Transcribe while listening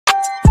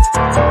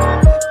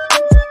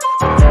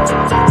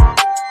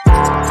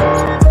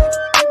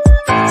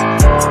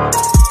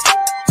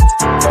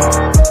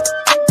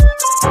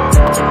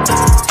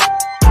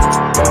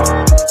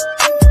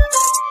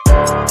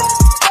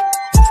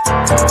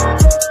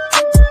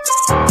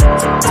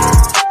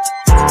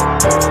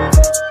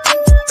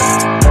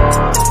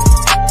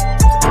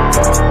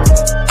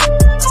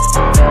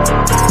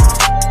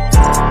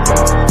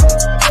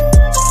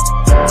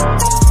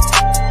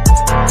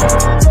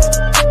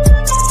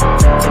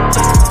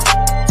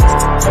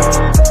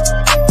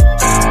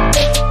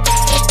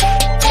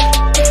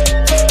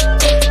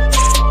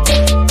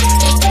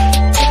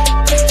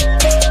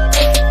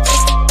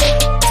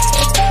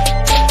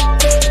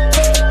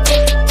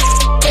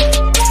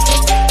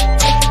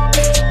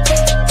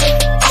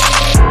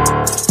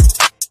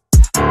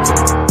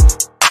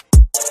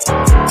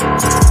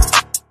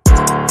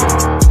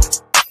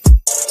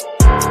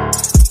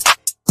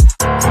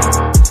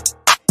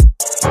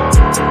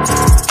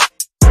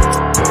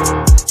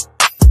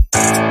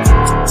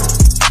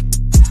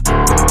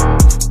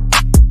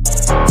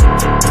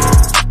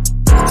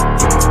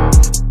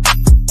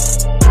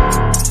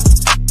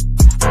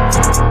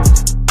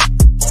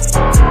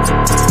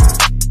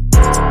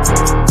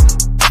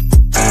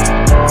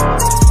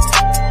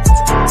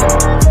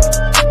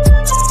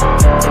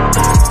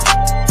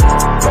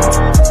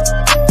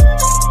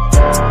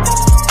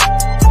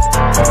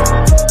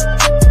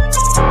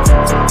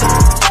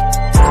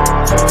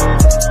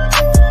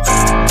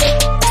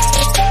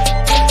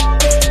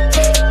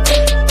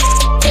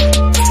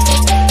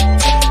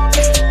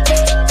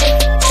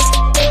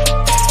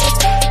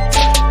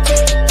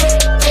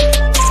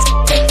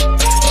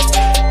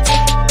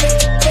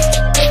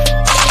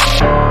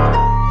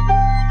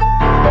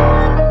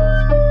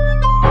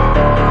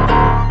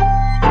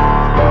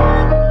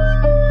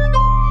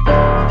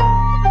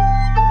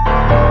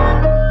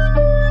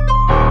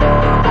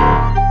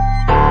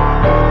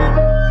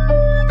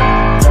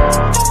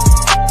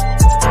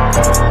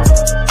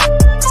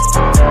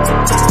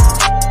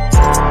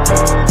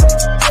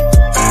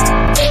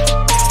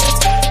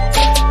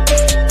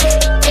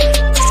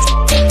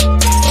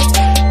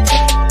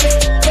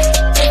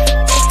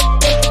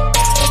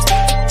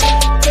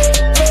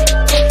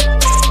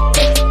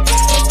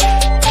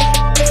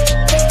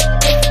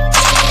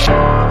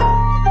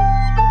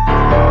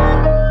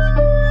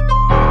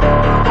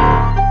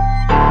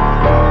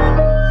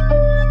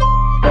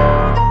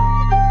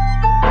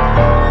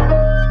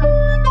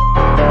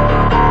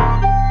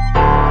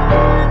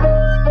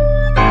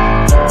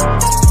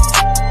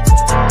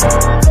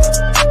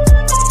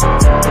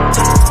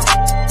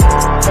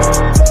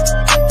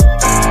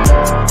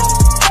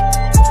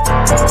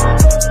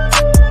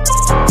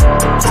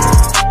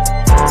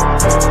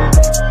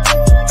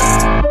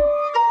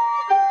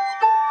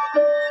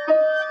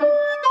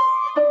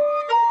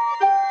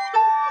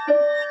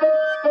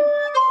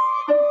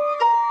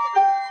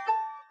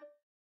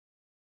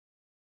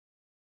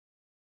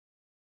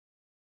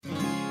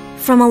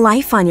From a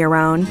life on your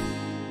own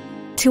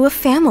to a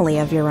family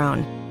of your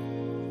own.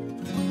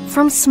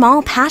 From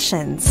small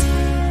passions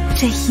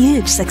to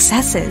huge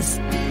successes.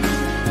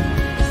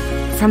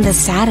 From the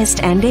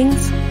saddest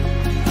endings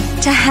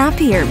to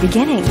happier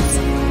beginnings.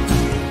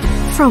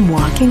 From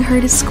walking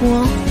her to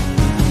school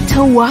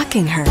to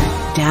walking her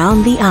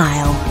down the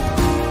aisle.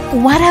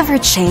 Whatever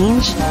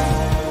change,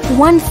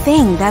 one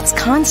thing that's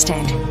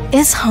constant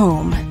is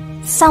home.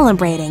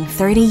 Celebrating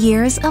 30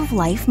 years of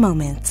life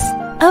moments.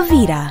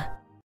 Avida.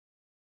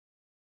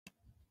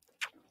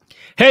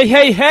 Hey,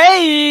 hey,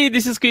 hey!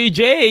 This is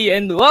KJ,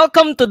 and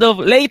welcome to the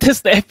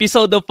latest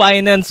episode of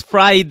Finance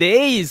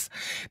Fridays.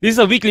 This is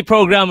a weekly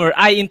program where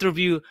I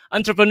interview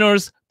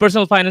entrepreneurs,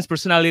 personal finance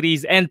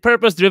personalities, and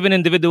purpose-driven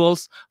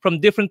individuals from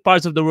different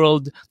parts of the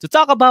world to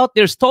talk about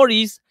their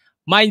stories,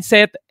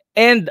 mindset,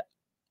 and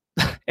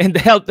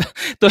help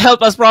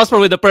us prosper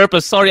with a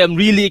purpose. Sorry, I'm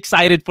really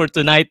excited for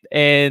tonight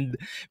and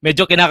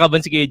medyo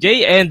kinakabahan si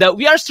KJ. And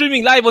we are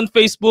streaming live on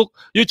Facebook,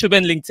 YouTube,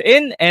 and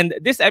LinkedIn. And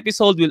this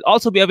episode will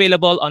also be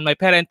available on my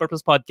Pera and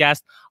Purpose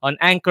podcast on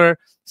Anchor,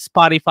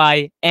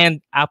 Spotify,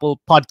 and Apple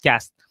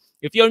Podcast.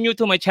 If you're new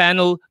to my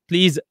channel,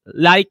 please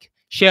like,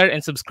 share,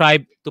 and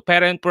subscribe to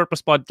Pera and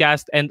Purpose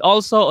podcast and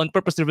also on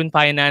Purpose Driven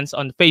Finance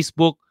on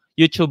Facebook,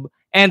 YouTube,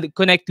 and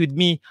connect with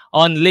me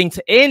on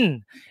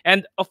LinkedIn.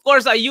 And of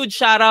course, a huge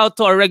shout out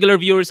to our regular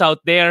viewers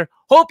out there.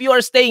 Hope you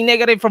are staying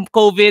negative from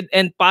COVID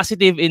and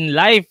positive in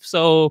life.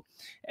 So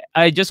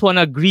I just want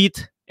to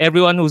greet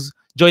everyone who's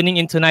joining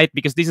in tonight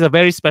because this is a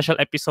very special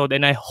episode.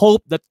 And I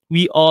hope that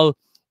we all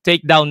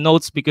take down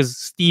notes because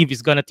Steve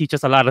is going to teach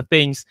us a lot of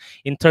things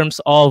in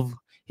terms of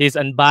his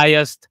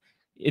unbiased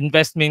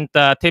investment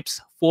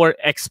tips for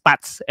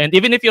expats. And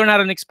even if you're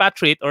not an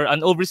expatriate or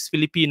an overseas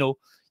Filipino,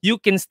 you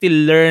can still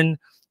learn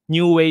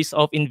new ways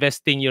of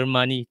investing your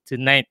money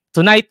tonight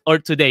or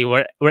today,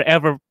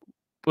 wherever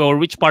or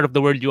which part of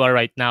the world you are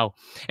right now.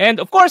 And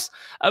of course,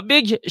 a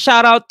big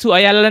shout out to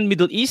Ayala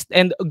Middle East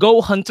and Go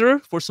Hunter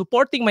for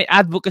supporting my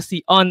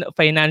advocacy on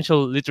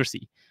financial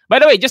literacy. By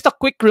the way, just a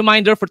quick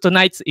reminder for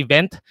tonight's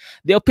event.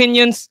 The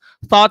opinions,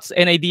 thoughts,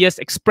 and ideas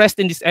expressed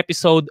in this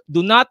episode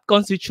do not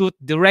constitute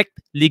direct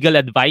legal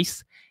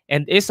advice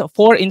and is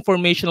for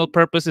informational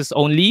purposes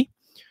only.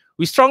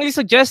 We strongly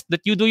suggest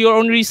that you do your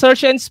own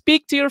research and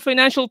speak to your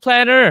financial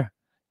planner.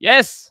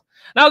 Yes.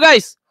 Now,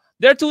 guys,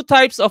 there are two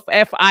types of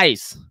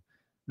FIs.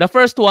 The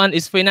first one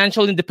is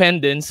financial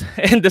independence,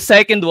 and the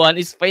second one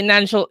is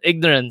financial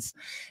ignorance.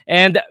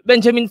 And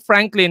Benjamin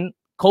Franklin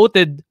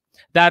quoted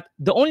that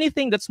the only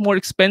thing that's more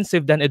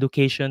expensive than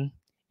education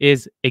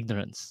is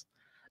ignorance.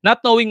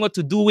 Not knowing what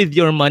to do with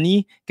your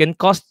money can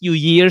cost you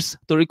years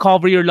to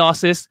recover your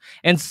losses,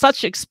 and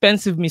such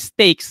expensive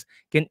mistakes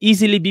can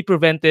easily be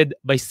prevented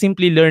by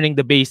simply learning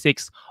the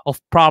basics of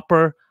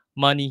proper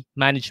money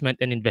management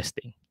and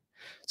investing.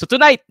 So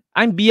tonight,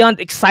 I'm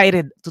beyond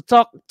excited to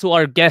talk to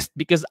our guest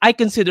because I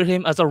consider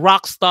him as a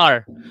rock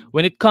star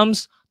when it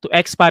comes to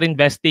expat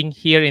investing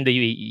here in the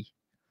UAE.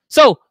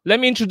 So let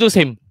me introduce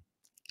him.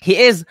 He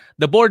is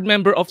the board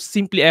member of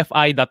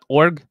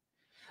simplyfi.org,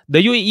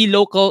 the UAE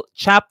local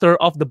chapter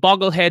of the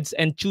Boggleheads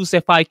and Choose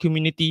FI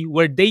community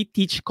where they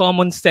teach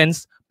common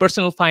sense,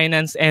 personal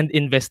finance, and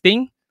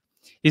investing.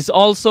 He's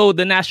also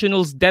the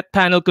National's Debt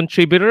Panel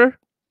contributor,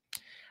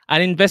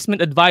 an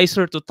investment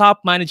advisor to top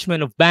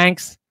management of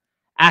banks,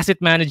 asset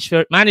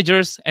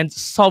managers, and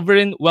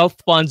sovereign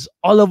wealth funds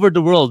all over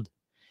the world,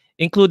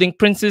 including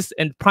princes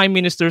and prime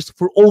ministers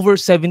for over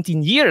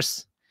 17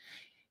 years.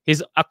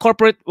 He's a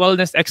corporate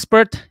wellness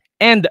expert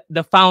and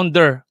the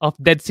founder of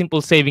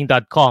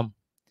deadsimplesaving.com.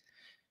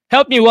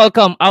 Help me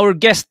welcome our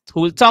guest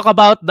who will talk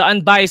about the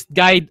unbiased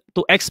guide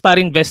to expat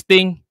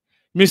investing,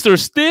 Mr.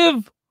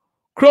 Steve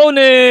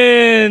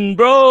Cronin.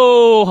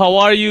 Bro, how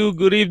are you?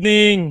 Good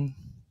evening.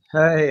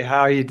 Hey, how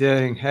are you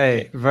doing?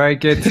 Hey, very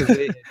good to be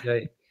here,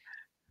 Jay.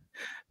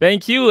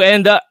 Thank you.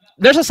 And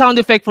there's a sound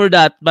effect for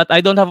that, but I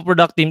don't have a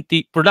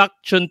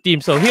production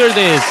team, so here it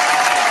is.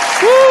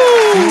 Woo!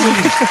 You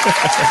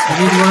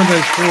need one of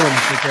those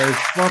forms that goes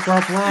blah,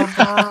 blah, blah,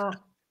 blah.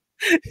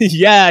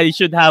 Yeah,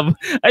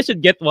 I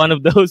should get one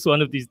of those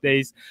one of these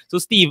days. So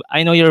Steve,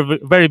 I know you're a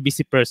very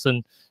busy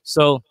person.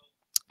 So,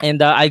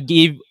 and I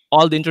gave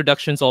all the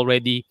introductions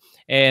already.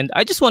 And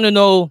I just want to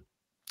know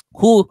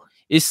who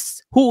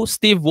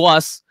Steve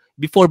was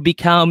before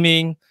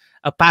becoming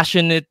a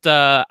passionate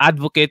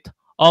advocate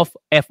of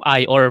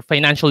FI or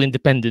financial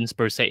independence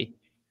per se.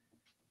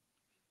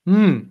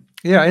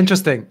 Yeah,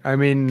 interesting. I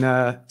mean,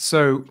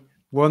 so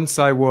once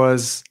I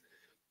was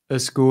a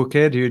school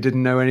kid who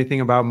didn't know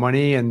anything about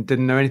money and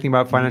didn't know anything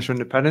about financial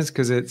independence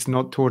because it's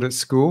not taught at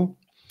school.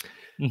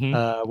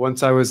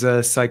 Once I was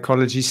a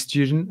psychology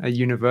student at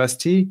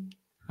university.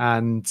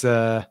 And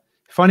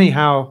funny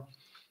how,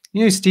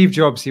 Steve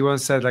Jobs, he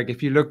once said, like,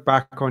 if you look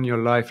back on your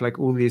life, like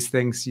all these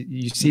things,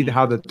 you see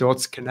how the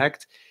dots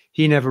connect.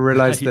 He never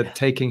realized that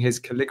taking his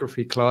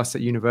calligraphy class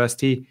at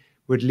university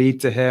would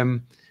lead to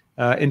him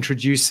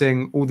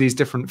introducing all these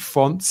different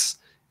fonts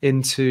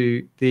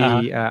into the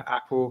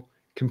Apple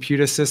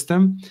computer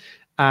system.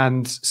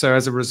 And so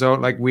as a result,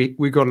 like we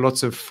got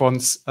lots of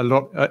fonts a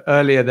lot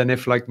earlier than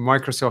if like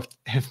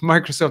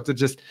Microsoft had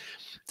just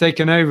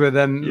taken over,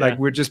 then like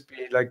we'd just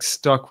be like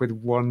stuck with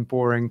one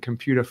boring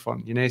computer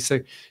font, you know.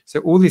 So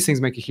all these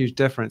things make a huge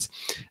difference.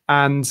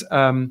 And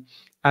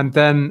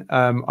then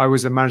I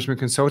was a management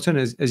consultant,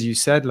 as you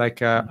said.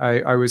 Like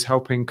I was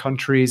helping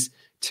countries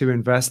to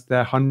invest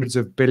their hundreds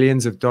of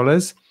billions of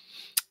dollars.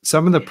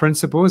 Some of the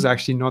principles are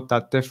actually not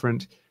that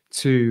different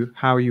to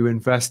how you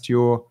invest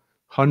your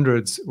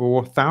hundreds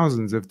or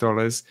thousands of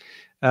dollars.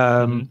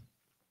 And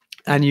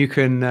you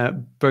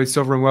can, both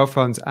sovereign wealth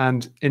funds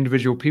and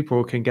individual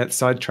people can get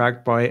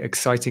sidetracked by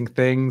exciting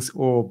things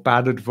or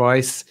bad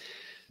advice.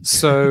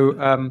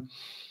 So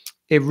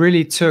it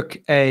really took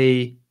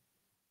a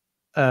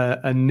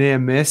near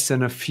miss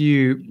and a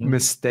few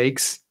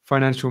mistakes,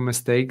 financial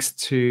mistakes,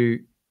 to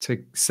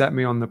set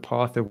me on the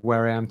path of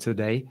where I am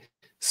today.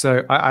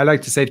 So I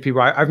like to say to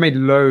people, I've made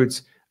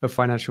loads of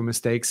financial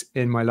mistakes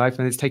in my life,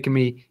 and it's taken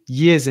me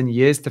years and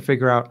years to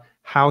figure out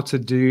how to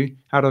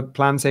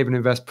plan, save, and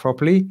invest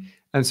properly.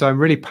 And so I'm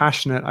really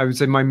passionate. I would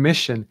say my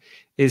mission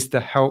is to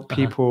help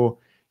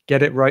people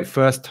get it right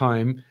first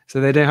time,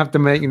 so they don't have to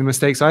make the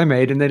mistakes I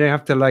made, and they don't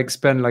have to like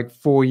spend like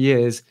 4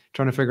 years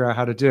trying to figure out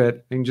how to do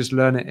it. They can just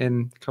learn it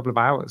in a couple of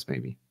hours,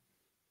 maybe.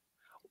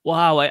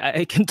 Wow,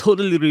 I can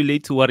totally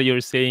relate to what you're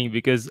saying,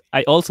 because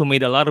I also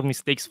made a lot of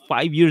mistakes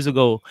 5 years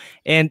ago,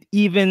 and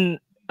even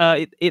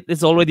it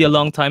is already a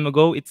long time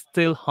ago, it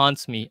still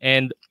haunts me.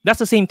 And that's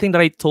the same thing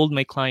that I told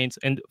my clients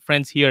and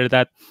friends here,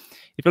 that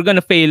if you're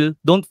gonna fail,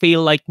 don't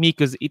fail like me,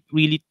 because it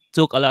really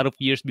took a lot of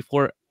years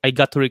before I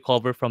got to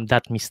recover from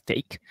that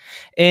mistake.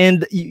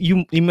 And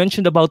you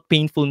mentioned about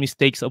painful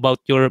mistakes about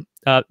your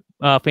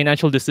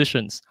financial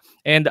decisions,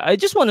 and I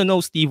just want to know,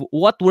 Steve,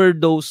 what were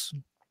those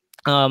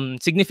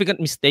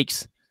significant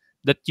mistakes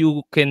that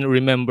you can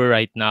remember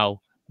right now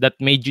that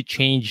made you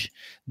change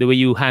the way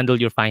you handle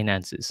your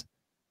finances?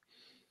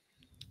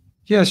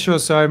 Yeah, sure.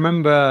 So I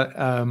remember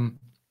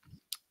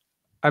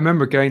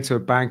going to a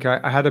bank.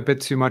 I had a bit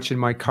too much in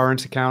my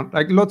current account.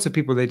 Like lots of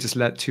people, they just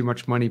let too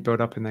much money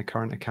build up in their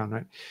current account,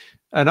 right?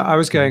 And I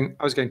was going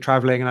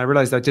traveling, and I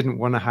realized I didn't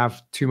want to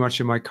have too much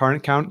in my current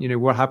account. You know,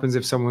 what happens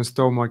if someone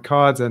stole my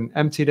cards and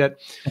emptied it?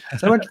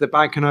 So I went to the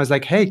bank and I was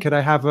like, hey, could I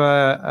have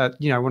I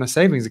want a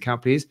savings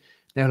account, please?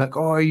 They were like,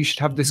 oh, you should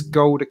have this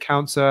gold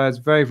account, sir. It's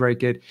very, very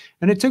good.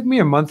 And it took me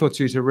a month or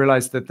two to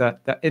realize that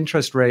the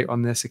interest rate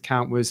on this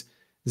account was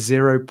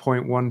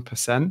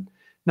 0.1%.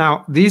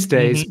 Now, these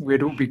days,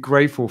 we'd all be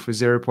grateful for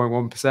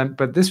 0.1%,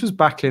 but this was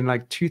back in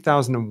like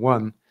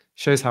 2001.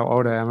 Shows how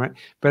old I am, right?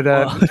 But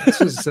this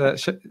is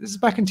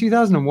back in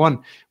 2001,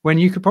 when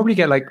you could probably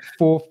get like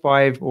 4,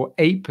 5, or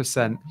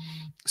 8%.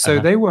 So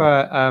they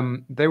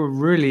were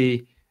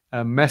really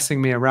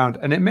messing me around,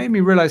 and it made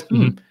me realize,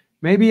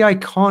 maybe I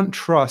can't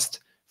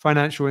trust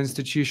financial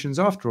institutions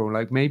after all.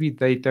 Like maybe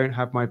they don't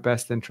have my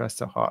best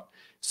interests at heart.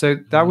 So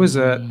that was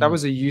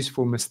a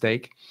useful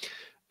mistake.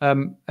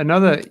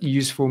 Another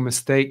useful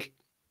mistake,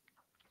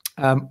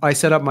 I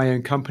set up my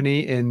own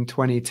company in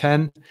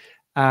 2010,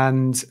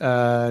 and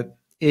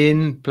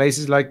in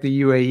places like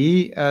the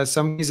UAE,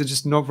 some companies are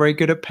just not very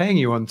good at paying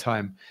you on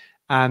time,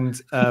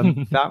 and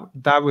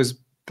that was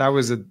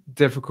a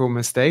difficult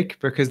mistake,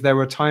 because there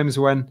were times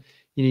when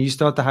you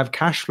start to have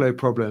cash flow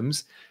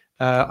problems.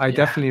 I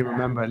definitely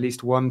remember at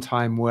least one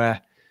time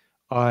where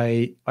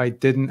I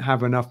didn't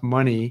have enough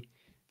money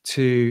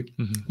to,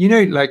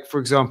 like for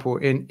example,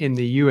 in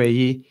the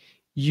UAE,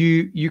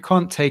 you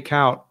can't take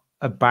out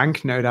a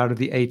banknote out of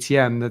the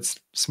ATM that's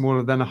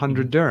smaller than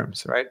 100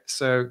 dirhams, right?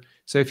 So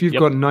if you've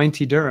got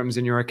 90 dirhams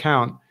in your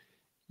account,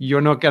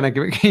 you're not gonna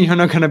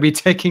be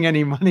taking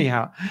any money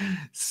out.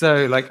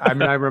 So like, I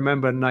mean, I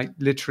remember like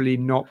literally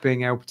not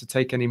being able to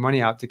take any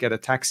money out to get a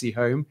taxi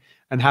home,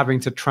 and having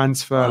to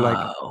transfer like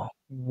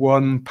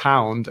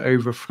 £1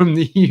 over from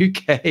the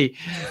UK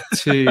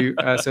to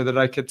so that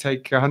I could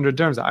take 100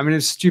 dirhams. I mean,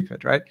 it's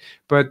stupid, right?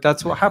 But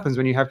that's what happens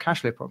when you have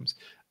cash flow problems.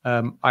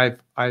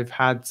 I've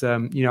had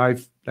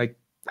I've like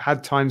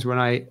had times when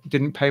I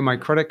didn't pay my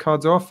credit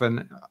cards off,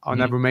 and I'll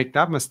never make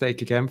that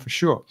mistake again for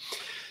sure.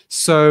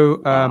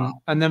 So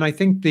and then I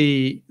think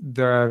the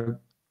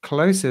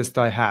closest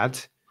I had,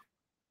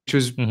 which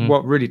was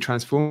what really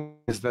transformed,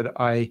 is that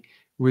I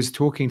was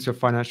talking to a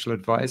financial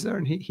advisor,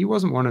 and he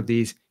wasn't one of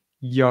these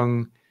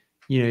young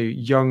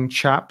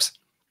chaps.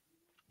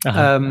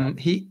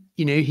 He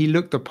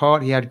looked the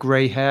part. He had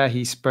gray hair.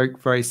 He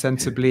spoke very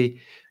sensibly,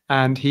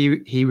 and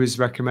he was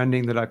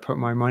recommending that I put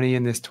my money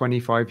in this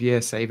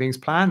 25-year savings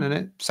plan, and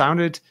it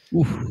sounded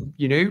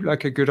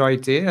like a good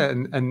idea.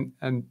 And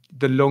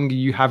the longer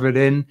you have it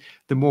in,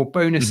 the more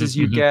bonuses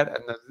you get,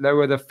 and the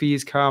lower the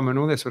fees come, and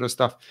all this sort of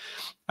stuff.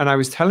 And I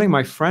was telling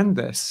my friend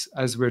this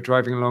as we were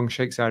driving along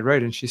Shakeside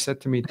Road, and she said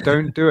to me,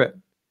 "Don't do it.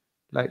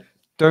 Like,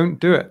 don't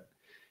do it."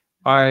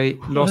 I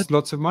lost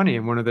lots of money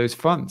in one of those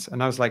funds,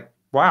 and I was like,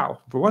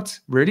 "Wow, what?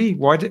 Really?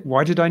 Why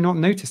did I not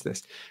notice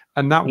this?"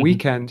 And that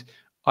weekend,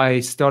 I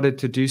started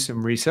to do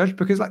some research,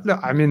 because like, look,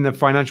 I'm in the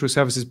financial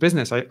services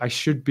business. I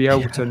should be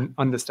able to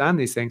understand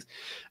these things.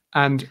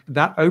 And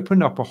that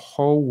opened up a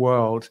whole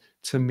world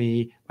to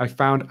me. I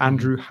found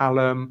Andrew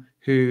Hallam,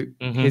 who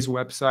his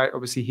website,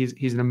 obviously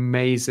he's an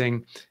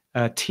amazing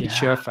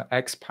teacher for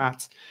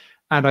expats.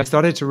 And I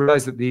started to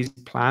realize that these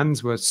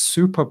plans were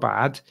super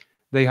bad.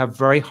 They have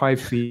very high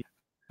fees.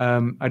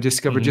 I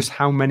discovered just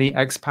how many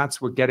expats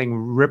were getting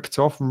ripped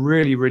off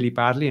really, really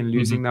badly and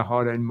losing their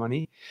hard-earned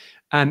money.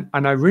 And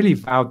I really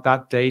vowed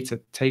that day to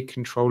take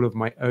control of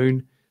my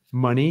own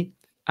money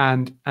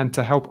and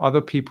to help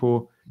other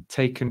people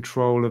take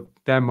control of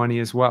their money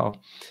as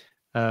well.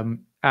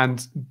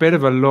 And bit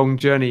of a long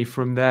journey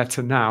from there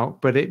to now,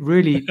 but it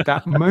really,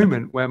 that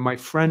moment where my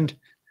friend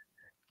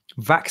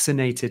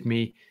vaccinated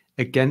me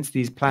against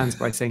these plans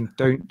by saying,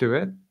 don't do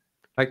it,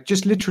 like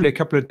just literally a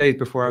couple of days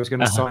before I was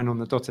going to sign on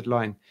the dotted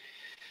line.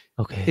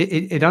 Okay.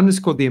 It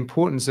underscored the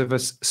importance of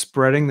us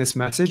spreading this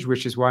message,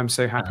 which is why I'm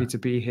so happy to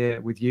be here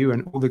with you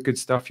and all the good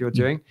stuff you're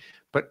doing.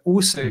 But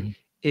also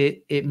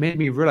it made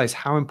me realize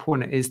how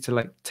important it is to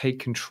like take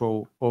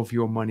control of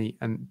your money.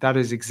 And that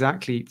is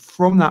exactly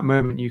from that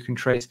moment you can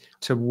trace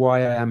to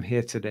why I am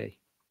here today.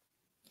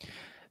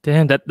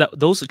 Damn,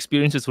 those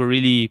experiences were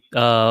really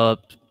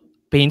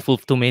painful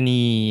to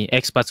many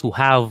expats who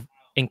have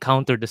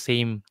encountered the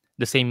same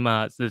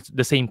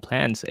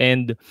plans.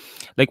 And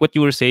like what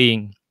you were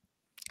saying,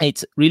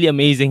 it's really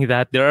amazing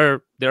that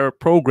there are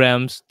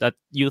programs that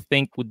you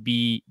think would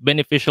be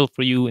beneficial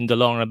for you in the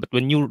long run, but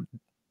when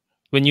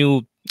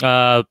you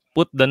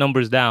put the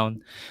numbers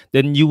down,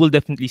 then you will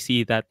definitely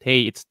see that,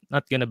 hey, it's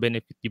not gonna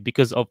benefit you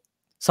because of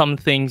some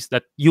things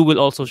that you will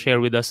also share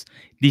with us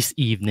this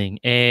evening.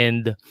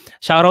 And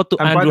shout out to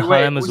and Andrew by the way,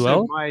 Hallam as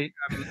well.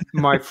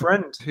 My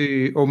friend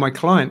or my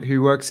client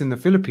who works in the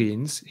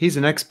Philippines, he's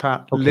an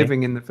expat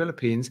living in the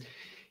Philippines.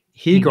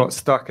 He got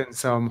stuck in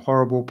some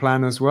horrible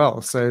plan as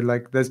well. So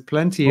like there's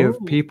plenty of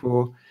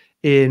people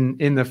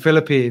in the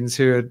Philippines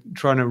who are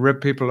trying to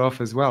rip people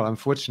off as well,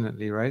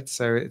 unfortunately, right?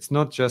 So it's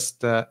not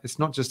just in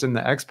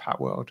the expat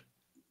world.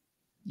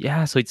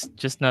 Yeah, so it's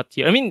just not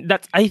here. I mean,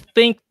 I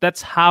think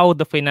that's how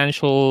the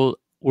financial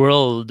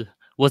world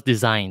was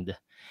designed.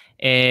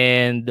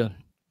 And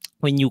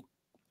when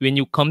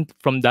you come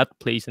from that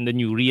place and then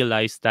you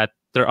realize that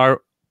there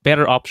are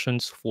better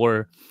options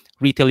for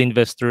retail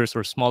investors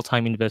or small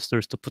time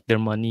investors to put their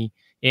money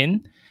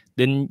in,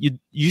 then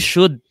you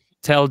should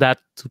tell that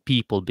to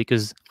people,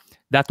 because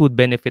that would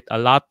benefit a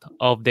lot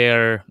of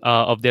their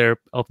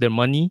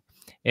money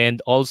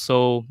and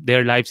also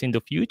their lives in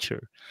the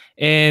future.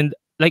 And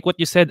like what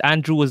you said,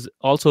 Andrew was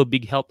also a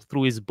big help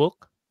through his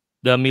book,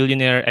 The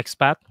Millionaire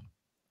Expat.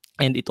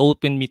 And it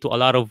opened me to a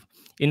lot of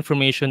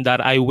information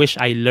that I wish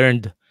I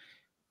learned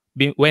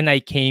when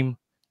I came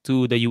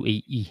to the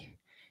UAE.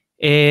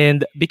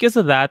 And because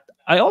of that,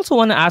 I also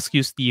want to ask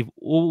you, Steve,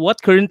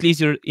 what currently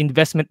is your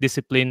investment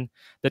discipline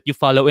that you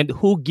follow, and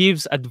who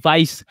gives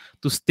advice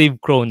to Steve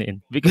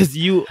Cronin? Because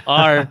you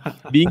are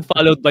being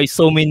followed by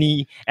so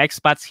many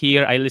expats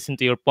here. I listen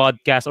to your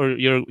podcast, or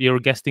you're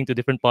guesting to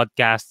different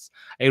podcasts.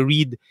 I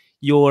read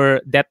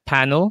your debt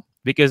panel,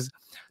 because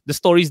the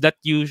stories that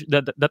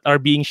that are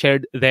being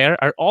shared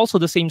there are also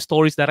the same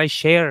stories that I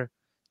share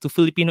to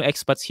Filipino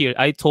expats here.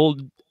 I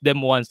told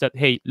them once that,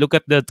 hey, look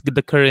at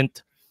the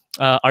current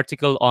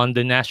article on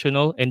the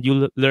National, and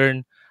you'll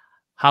learn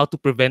how to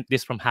prevent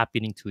this from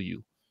happening to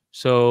you.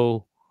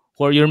 So,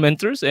 who are your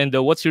mentors, and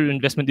what's your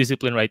investment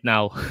discipline right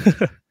now?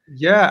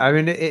 Yeah, I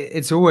mean,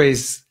 it's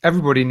always,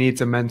 everybody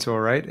needs a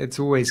mentor, right? It's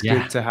always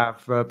good to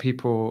have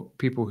people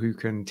who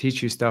can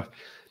teach you stuff.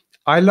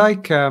 I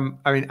like, I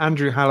mean,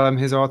 Andrew Hallam,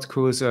 his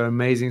articles are an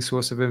amazing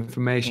source of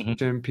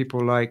information.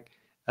 People like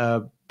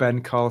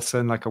Ben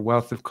Carlson, like A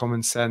Wealth of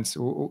Common Sense.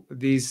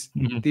 These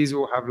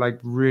all have like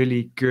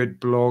really good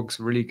blogs,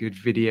 really good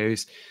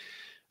videos.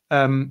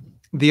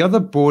 The other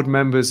board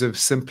members of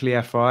Simply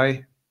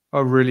FI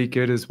are really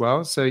good as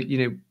well. So, you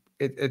know,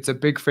 it's a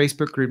big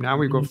Facebook group now.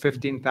 We've got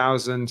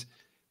 15,000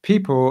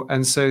 people.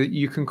 And so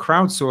you can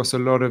crowdsource a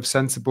lot of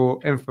sensible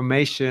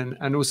information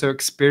and also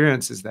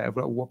experiences there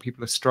about what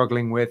people are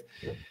struggling with.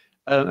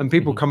 And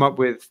people come up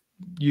with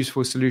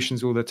useful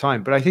solutions all the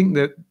time. But I think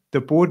that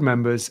the board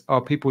members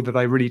are people that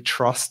I really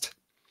trust,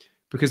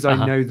 because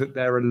I know that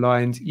they're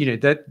aligned. You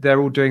know, they're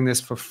all doing this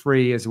for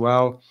free as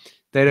well.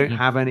 They don't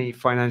have any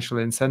financial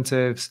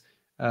incentives.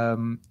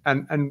 And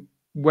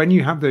when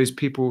you have those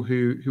people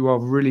who are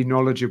really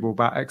knowledgeable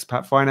about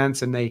expat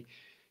finance and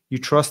you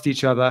trust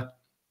each other,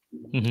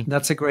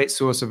 that's a great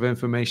source of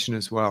information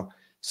as well.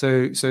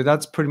 So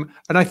that's pretty much,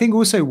 and I think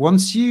also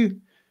once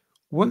you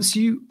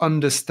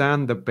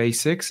understand the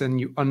basics and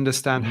you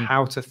understand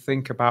how to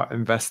think about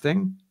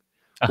investing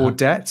or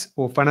debt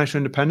or financial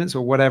independence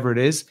or whatever it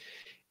is,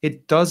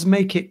 it does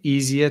make it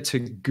easier to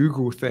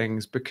Google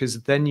things,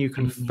 because then you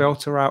can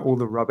filter out all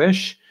the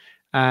rubbish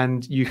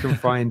and you can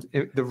find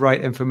the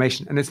right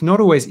information. And it's not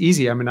always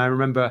easy. I mean, I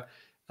remember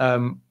a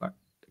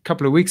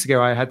couple of weeks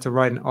ago, I had to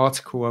write an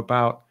article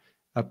about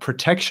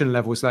protection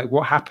levels, like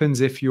what happens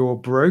if your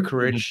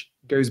brokerage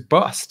goes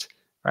bust,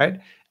 right?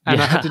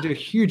 And I had to do a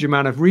huge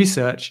amount of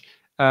research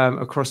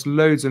across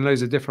loads and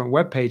loads of different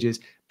web pages.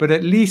 But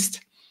at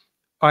least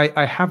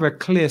I have a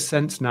clear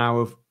sense now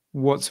of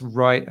what's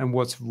right and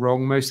what's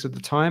wrong most of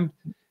the time,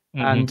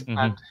 and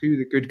who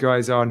the good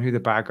guys are and who the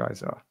bad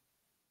guys are.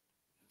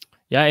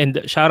 Yeah,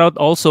 and shout out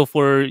also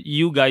for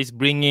you guys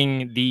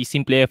bringing the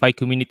Simply FI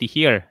community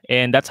here.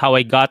 And that's how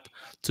I got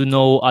to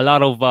know a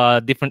lot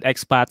of different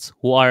expats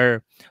who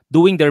are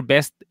doing their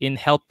best in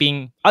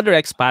helping other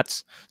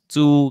expats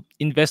to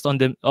invest on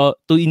them, to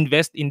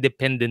invest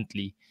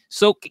independently.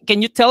 So,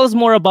 can you tell us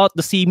more about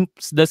the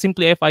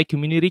Simply FI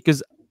community?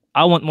 Because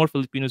I want more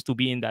Filipinos to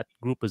be in that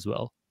group as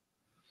well.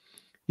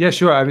 Yeah,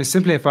 sure. I mean,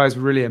 Simplify is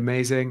really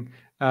amazing.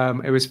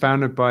 It was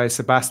founded by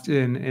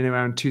Sebastian in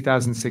around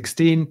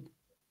 2016.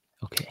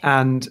 Okay.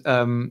 And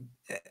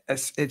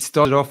it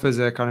started off as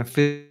a kind of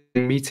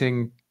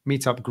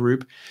meetup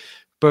group.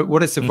 But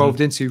what it's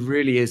evolved into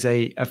really is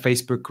a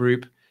Facebook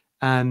group.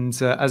 And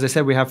as I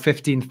said, we have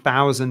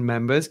 15,000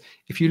 members.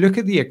 If you look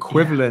at the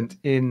equivalent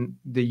in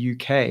the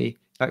UK,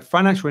 like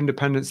Financial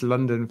Independence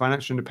London,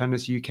 Financial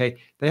Independence UK,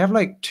 they have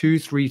like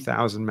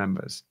 2,000-3,000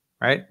 members,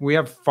 right? We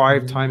have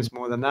 5 times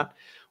more than that.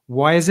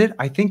 Why is it?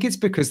 I think it's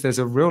because there's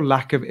a real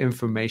lack of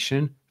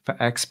information for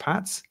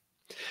expats.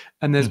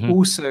 And there's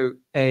also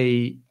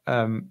a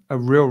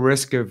real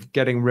risk of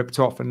getting ripped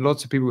off, and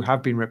lots of people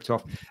have been ripped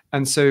off.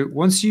 And so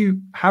once you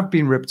have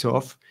been ripped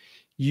off,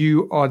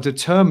 you are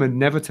determined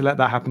never to let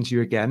that happen to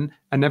you again,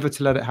 and never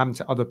to let it happen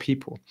to other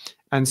people.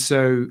 And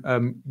so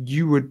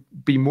you would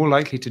be more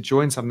likely to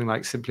join something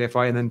like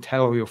Simplify and then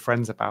tell all your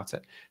friends about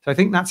it. So I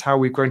think that's how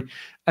we've grown.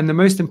 And the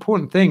most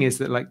important thing is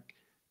that, like,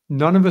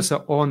 none of us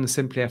are on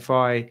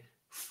Simplify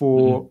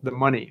for the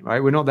money,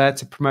 right? We're not there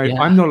to promote.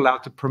 I'm not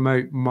allowed to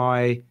promote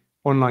my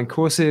online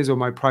courses or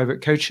my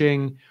private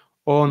coaching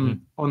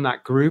on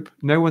that group.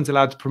 No one's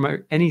allowed to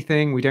promote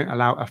anything. We don't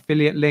allow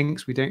affiliate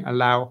links. We don't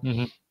allow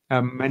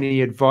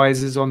many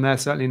advisors on there,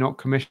 certainly not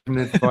commission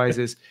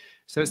advisors.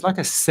 So it's like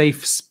a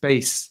safe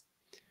space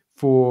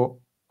for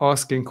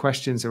asking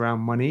questions around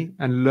money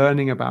and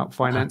learning about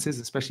finances,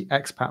 especially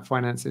expat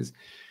finances.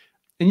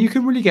 And you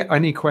can really get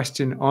any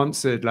question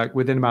answered like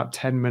within about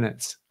 10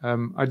 minutes.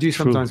 I do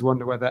sometimes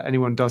wonder whether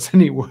anyone does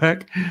any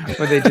work,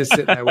 or they just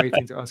sit there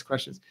waiting to ask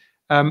questions.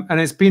 And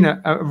it's been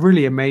a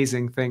really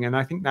amazing thing. And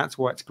I think that's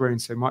why it's grown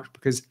so much,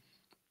 because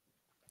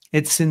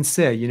it's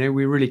sincere. You know,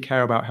 we really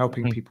care about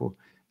helping people,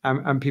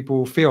 and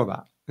people feel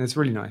that. And it's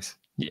really nice.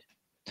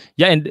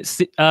 Yeah, and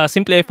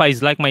Simplify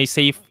is like my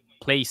safe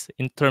place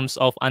in terms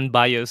of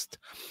unbiased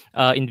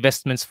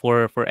investments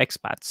for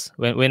expats.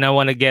 When I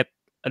want to get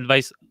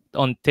advice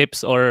on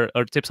tips or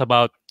tips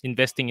about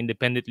investing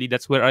independently,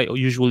 that's where I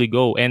usually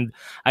go. And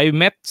I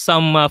met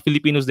some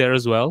Filipinos there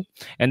as well,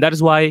 and that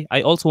is why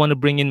I also want to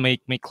bring in my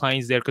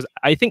clients there, because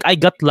I think I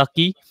got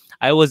lucky.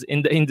 I was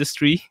in the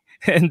industry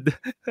and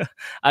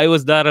I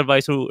was that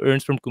advisor who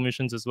earns from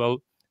commissions as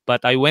well,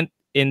 but I went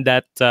in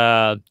that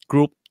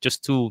group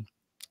just to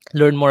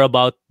learn more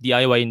about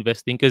DIY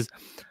investing, because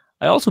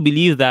I also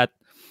believe that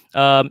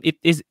it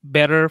is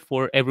better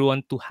for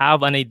everyone to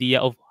have an idea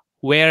of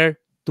where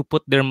to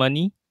put their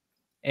money,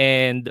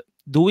 and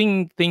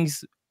doing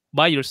things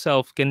by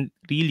yourself can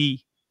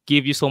really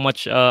give you so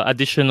much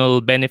additional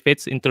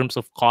benefits in terms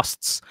of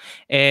costs.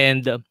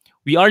 And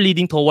we are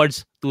leading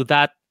towards to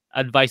that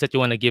advice that you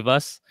want to give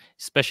us,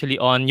 especially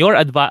on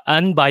your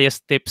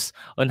unbiased tips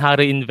on how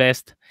to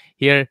invest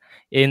here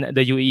in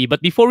the UAE.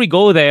 But before we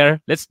go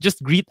there, let's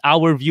just greet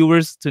our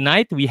viewers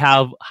tonight. We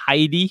have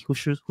Heidi,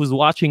 who's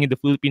watching in the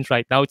Philippines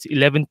right now. It's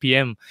 11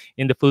 p.m.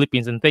 in the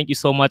Philippines, and thank you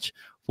so much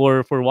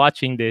for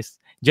watching this.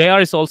 JR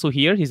is also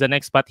here. He's an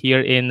expat here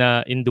in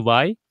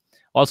Dubai.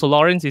 Also,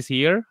 Lawrence is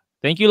here.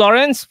 Thank you,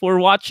 Lawrence, for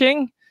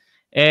watching.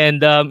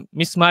 And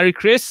Miss Marie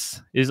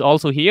Chris is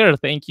also here.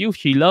 Thank you.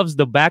 She loves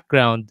the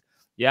background.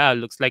 Yeah,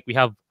 looks like we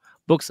have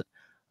books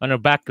on our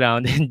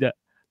background. And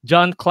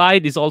John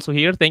Clyde is also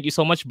here. Thank you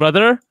so much,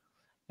 brother.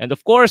 And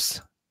of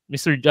course,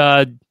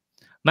 Mr.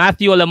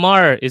 Matthew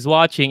Lamar is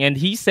watching, and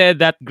he said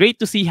that great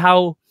to see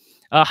how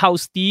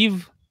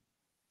Steve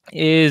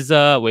is.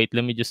 Wait,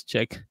 let me just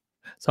check.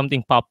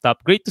 Something popped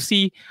up. Great to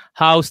see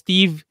how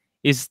Steve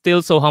is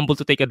still so humble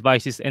to take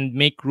advices and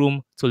make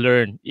room to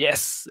learn.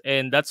 Yes,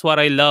 and that's what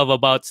I love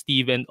about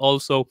Steve. And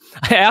also,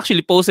 I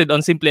actually posted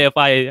on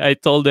Simplify. I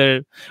told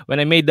her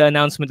when I made the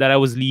announcement that I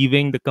was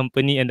leaving the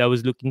company and I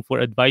was looking for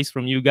advice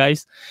from you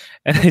guys,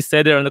 and I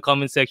said there on the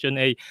comment section,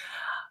 hey,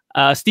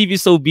 Steve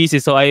is so busy,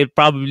 so I'll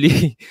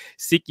probably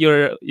seek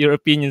your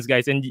opinions,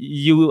 guys. And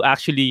you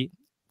actually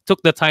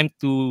took the time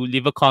to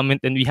leave a comment,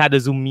 and we had a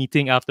Zoom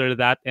meeting after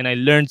that, and I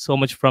learned so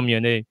much from you,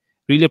 and I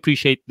really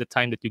appreciate the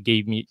time that you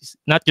gave me,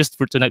 not just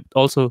for tonight, but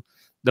also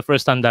the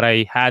first time that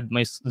I had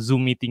my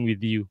Zoom meeting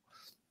with you.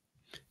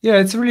 Yeah,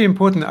 it's really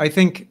important. I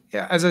think,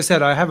 as I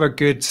said, I have a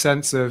good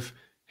sense of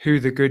who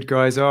the good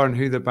guys are and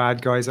who the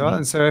bad guys are.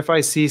 And so if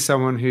I see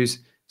someone who's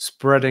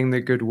spreading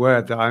the good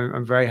word, that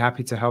I'm very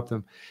happy to help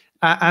them.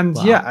 And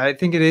yeah, I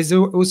think it is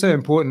also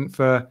important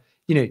for,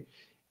 you know,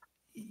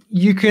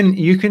 you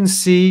can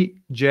see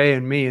Jay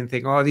and me and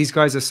think, oh, these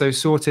guys are so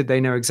sorted. They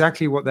know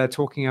exactly what they're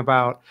talking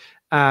about.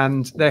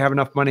 and they have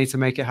enough money to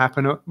make it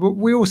happen.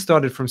 We all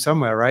started from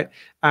somewhere, right?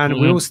 And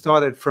we all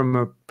started from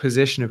a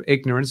position of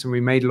ignorance, and we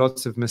made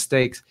lots of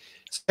mistakes.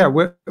 So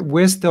yeah,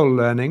 we're still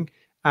learning,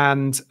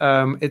 and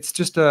it's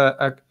just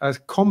a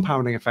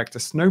compounding effect, a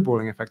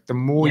snowballing effect. The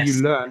more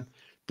you learn,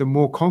 the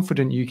more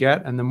confident you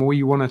get, and the more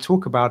you want to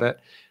talk about it,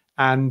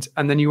 and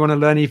then you want to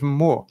learn even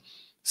more.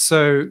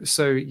 So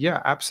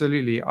yeah,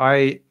 absolutely.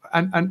 I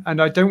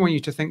don't want you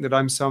to think that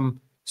I'm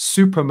some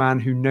Superman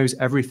who knows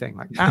everything.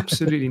 Like,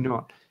 absolutely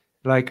not.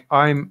 Like,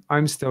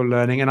 I'm still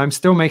learning, and I'm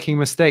still making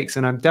mistakes,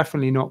 and I'm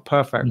definitely not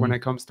perfect when it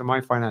comes to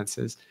my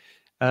finances.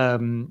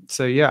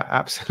 So yeah,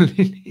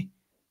 absolutely.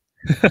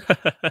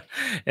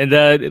 And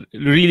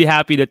really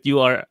happy that you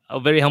are a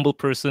very humble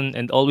person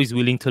and always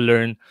willing to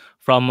learn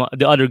from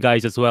the other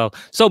guys as well.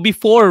 So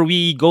before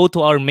we go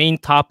to our main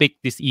topic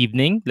this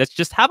evening, let's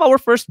just have our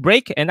first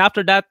break. And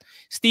after that,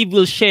 Steve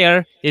will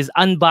share his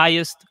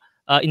unbiased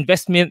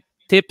investment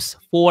tips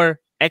for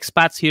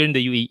expats here in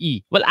the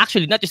UAE. Well,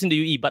 actually, not just in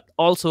the UAE, but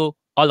also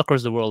all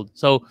across the world.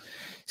 So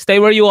stay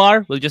where you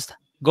are. We'll just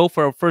go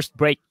for our first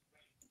break.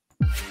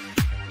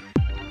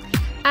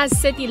 As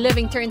city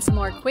living turns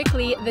more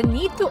quickly, the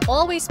need to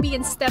always be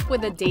in step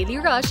with the daily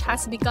rush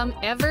has become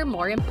ever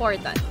more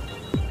important.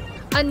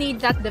 A need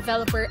that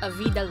developer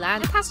Avida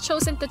Land has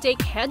chosen to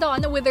take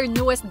head-on with their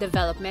newest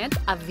development,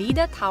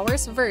 Avida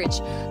Towers Verge.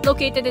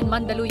 Located in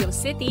Mandaluyong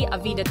City,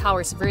 Avida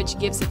Towers Verge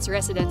gives its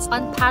residents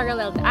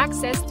unparalleled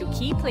access to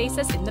key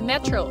places in the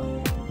metro.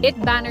 It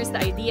banners the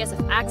ideas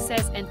of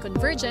access and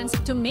convergence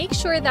to make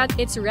sure that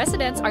its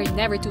residents are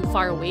never too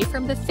far away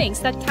from the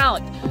things that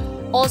count.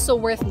 Also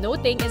worth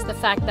noting is the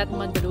fact that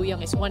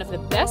Mandaluyong is one of the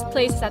best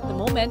places at the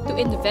moment to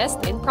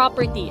invest in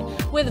property,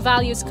 with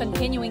values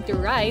continuing to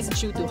rise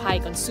due to high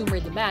consumer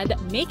demand,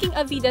 making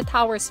Avida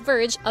Towers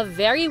Verge a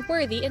very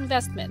worthy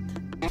investment.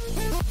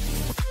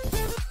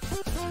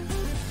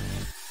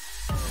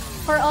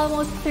 For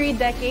almost 3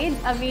 decades,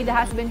 Avida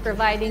has been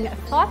providing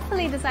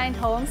thoughtfully designed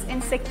homes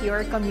in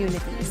secure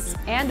communities.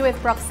 And with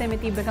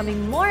proximity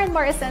becoming more and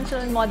more essential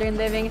in modern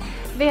living,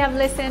 they have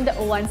listened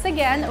once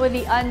again with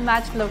the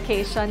unmatched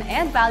location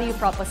and value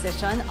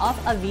proposition of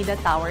Avida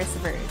Towers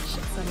Verge.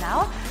 So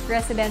now,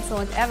 residents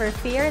won't ever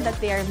fear that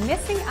they are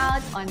missing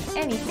out on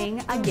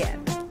anything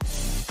again.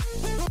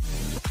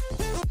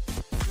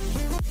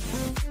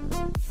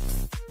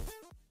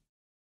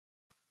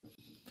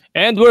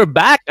 And we're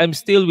back. I'm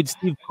still with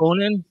Steve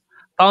Cronin,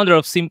 founder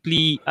of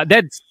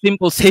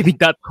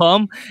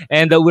SimpleSaving.com,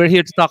 and we're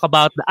here to talk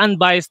about the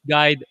unbiased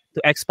guide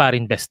to expat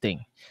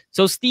investing.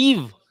 So,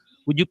 Steve,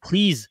 would you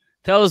please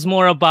tell us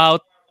more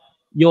about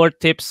your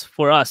tips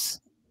for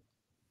us?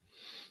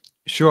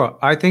 Sure.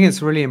 I think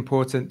it's really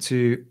important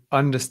to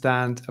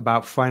understand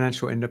about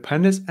financial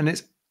independence, and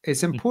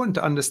it's important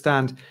to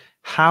understand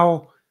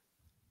how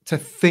to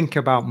think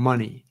about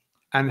money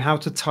and how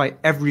to tie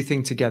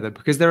everything together,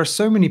 because there are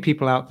so many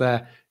people out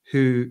there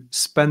who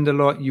spend a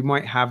lot. You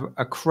might have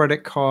a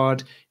credit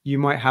card, you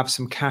might have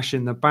some cash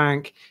in the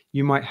bank,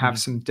 you might have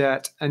some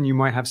debt, and you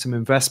might have some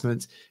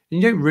investments.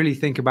 And you don't really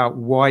think about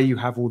why you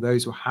have all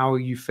those or how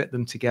you fit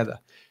them together.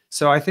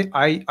 So I think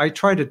I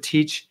try to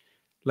teach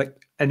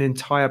like an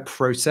entire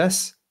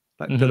process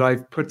that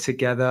I've put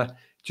together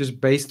just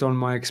based on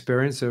my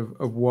experience of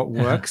what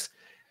works.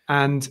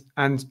 And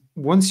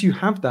once you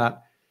have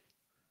that,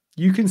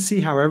 you can see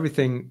how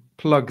everything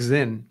plugs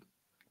in.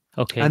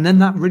 Okay. And then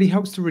that really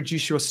helps to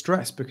reduce your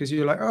stress, because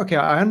you're like, okay,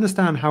 I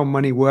understand how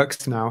money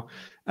works now,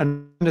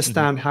 and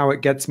understand how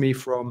it gets me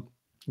from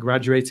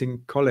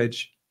graduating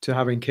college to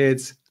having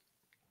kids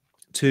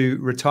to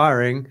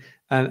retiring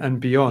and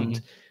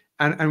beyond.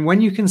 And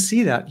when you can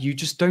see that, you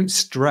just don't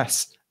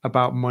stress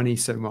about money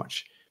so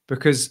much,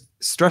 because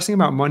stressing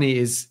about money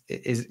is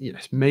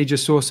major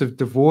source of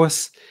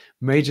divorce,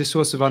 major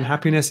source of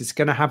unhappiness. It's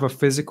going to have a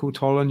physical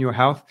toll on your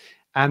health.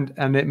 And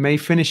it may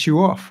finish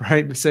you off,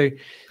 right? So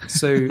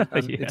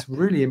it's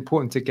really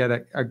important to get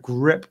a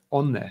grip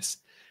on this.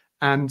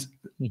 And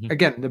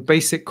again, the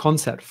basic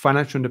concept,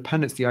 financial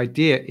independence, the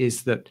idea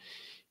is that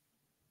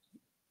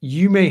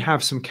you may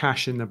have some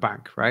cash in the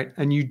bank, right?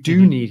 And you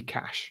do need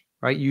cash,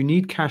 right? You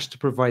need cash to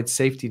provide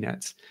safety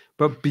nets.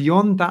 But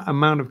beyond that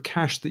amount of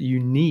cash that you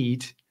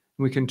need,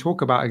 we can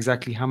talk about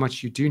exactly how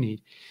much you do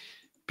need.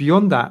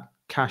 Beyond that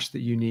cash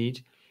that you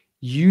need,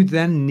 you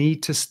then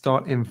need to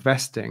start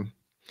investing,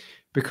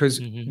 because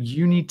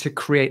you need to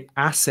create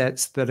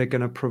assets that are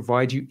going to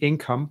provide you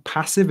income,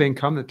 passive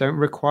income that don't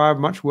require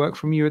much work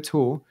from you at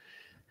all.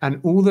 And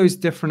all those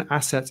different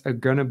assets are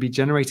going to be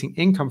generating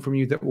income from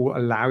you that will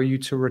allow you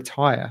to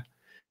retire.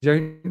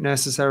 You don't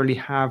necessarily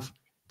have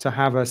to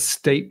have a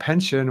state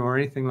pension or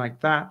anything like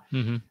that.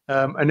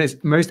 And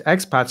as most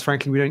expats,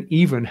 frankly, we don't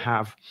even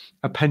have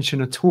a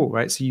pension at all,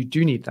 right? So you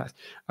do need that.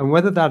 And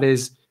whether that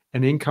is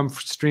an income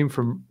stream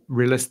from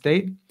real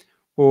estate,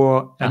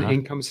 or an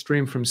income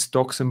stream from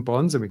stocks and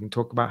bonds, and we can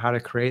talk about how to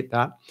create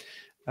that,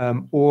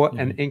 or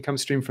an income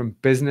stream from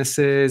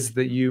businesses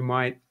that you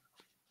might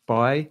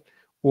buy,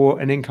 or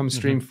an income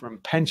stream from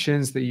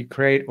pensions that you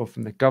create, or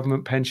from the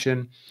government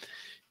pension.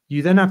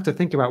 you then have to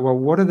think about, well,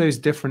 what are those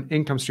different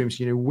income streams?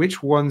 You know,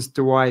 which ones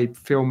do I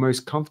feel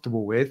most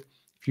comfortable with?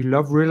 If you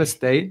love real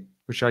estate,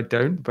 which I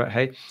don't, but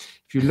hey,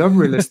 if you love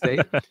real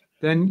estate,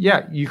 then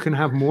yeah, you can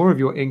have more of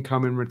your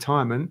income in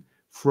retirement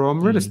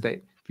from real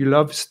estate. If you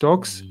love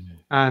stocks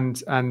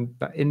and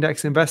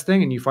index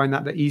investing, and you find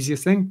that the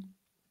easiest thing,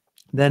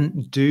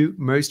 then do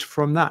most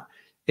from that.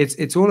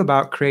 It's all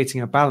about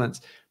creating a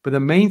balance. But the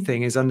main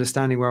thing is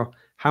understanding, well,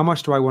 how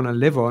much do I want to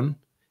live on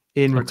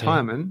in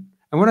retirement?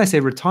 And when I say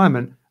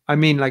retirement, I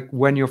mean like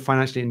when you're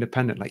financially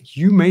independent. Like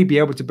you may be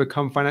able to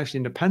become financially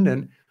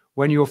independent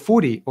when you're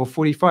 40 or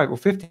 45 or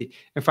 50.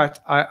 In fact,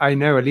 I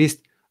know at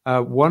least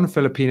one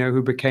Filipino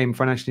who became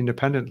financially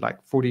independent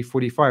like 40,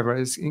 45. Right?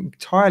 It's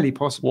entirely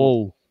possible.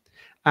 Whoa.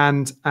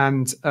 And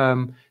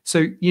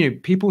so, you know,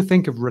 people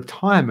think of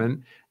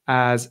retirement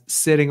as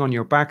sitting on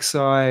your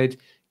backside,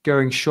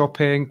 going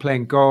shopping,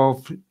 playing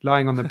golf,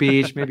 lying on the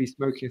beach, maybe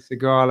smoking a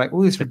cigar, like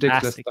all this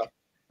ridiculous stuff,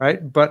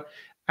 right? But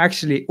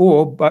actually,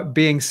 but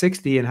being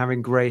 60 and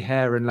having gray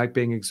hair and like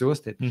being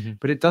exhausted.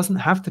 But it doesn't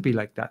have to be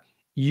like that.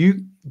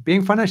 You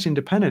being financially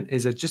independent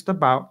is just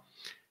about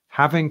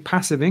having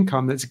passive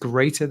income that's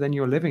greater than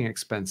your living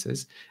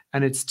expenses.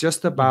 And it's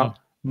just about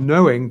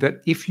knowing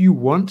that if you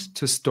want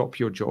to stop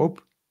your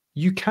job,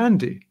 you can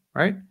do,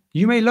 right?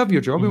 You may love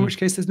your job, in which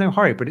case there's no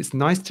hurry, but it's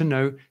nice to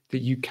know that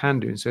you can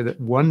do. And so that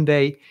one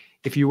day,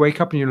 if you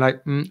wake up and you're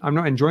like, I'm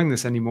not enjoying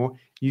this anymore,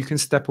 you can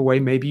step away.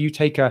 Maybe you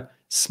take a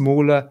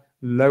smaller,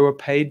 lower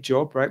paid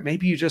job, right?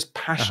 Maybe you're just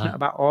passionate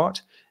about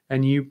art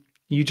and you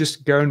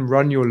just go and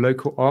run your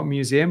local art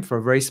museum for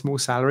a very small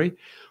salary,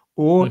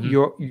 or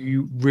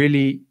you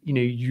really, you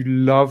know, you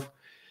love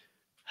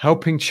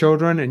helping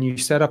children and you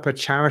set up a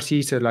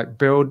charity to like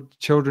build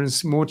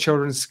more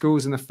children's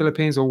schools in the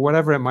Philippines or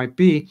whatever it might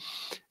be.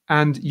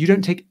 And you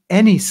don't take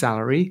any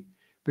salary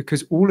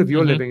because all of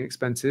your living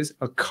expenses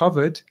are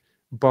covered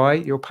by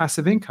your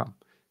passive income.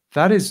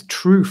 That is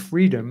true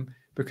freedom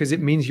because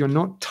it means you're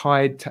not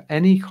tied to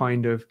any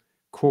kind of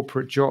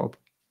corporate job.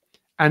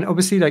 And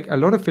obviously, like a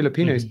lot of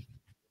Filipinos,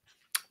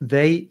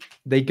 they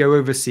go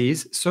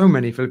overseas. So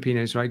many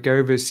Filipinos, right, go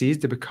overseas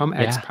to become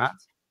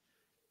expats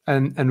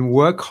and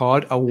work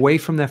hard away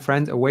from their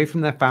friends, away from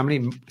their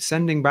family,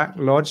 sending back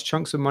large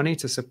chunks of money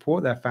to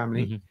support their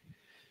family.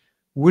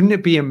 Wouldn't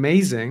it be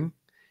amazing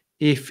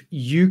if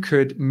you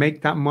could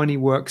make that money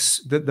work,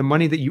 that the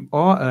money that you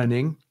are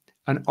earning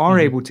and are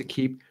able to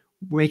keep,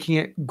 making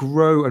it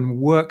grow and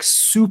work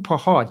super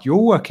hard? You're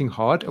working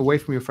hard away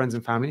from your friends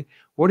and family.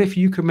 What if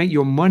you could make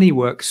your money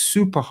work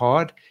super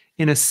hard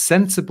in a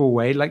sensible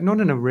way, like not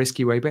in a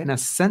risky way, but in a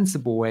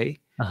sensible way,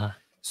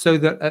 so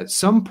that at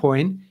some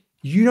point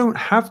you don't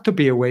have to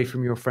be away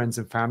from your friends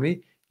and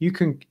family. You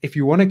can, if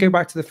you want to go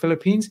back to the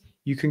Philippines,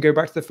 you can go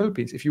back to the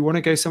Philippines. If you want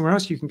to go somewhere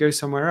else, you can go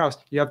somewhere else.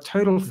 You have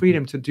total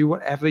freedom to do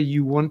whatever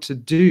you want to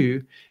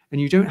do. And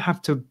you don't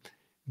have to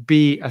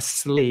be a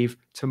slave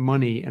to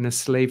money and a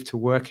slave to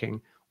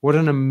working. What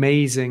an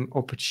amazing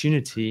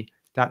opportunity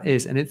that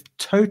is. And it's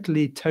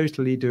totally,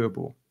 totally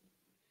doable.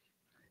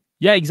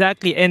 Yeah,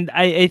 exactly. And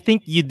I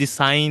think you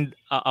designed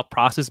a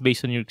process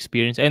based on your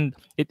experience. And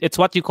it's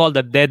what you call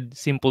the dead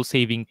simple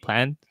saving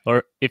plan,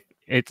 or if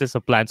it is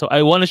a plan. So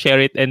I want to share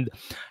it. And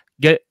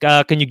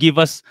can you give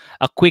us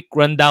a quick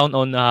rundown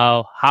on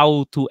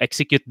how to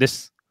execute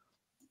this?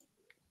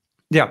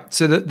 Yeah.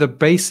 So the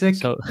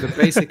basic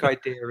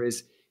idea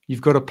is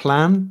you've got a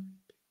plan,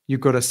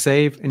 you've got to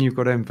save, and you've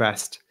got to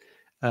invest.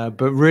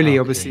 But really,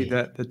 obviously,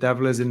 the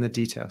devil is in the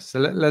details. So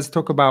let's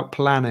talk about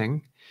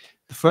planning.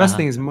 The first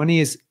thing is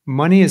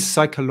money is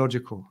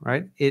psychological,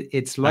 right?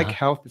 It's like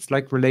health. It's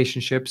like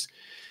relationships.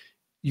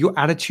 Your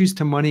attitudes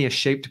to money are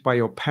shaped by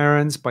your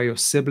parents, by your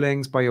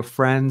siblings, by your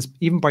friends,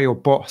 even by your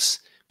boss,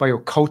 by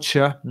your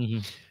culture.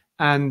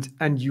 And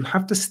you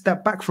have to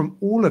step back from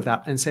all of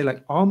that and say,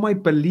 like, are my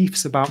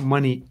beliefs about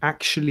money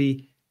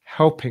actually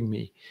helping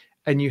me?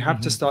 And you have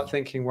to start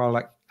thinking, well,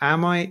 like,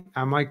 am I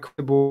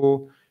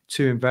comfortable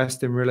to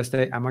invest in real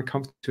estate? Am I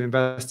comfortable to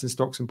invest in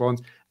stocks and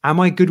bonds? Am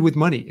I good with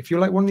money? If you're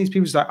like one of these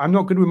people who's like, I'm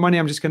not good with money,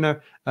 I'm just going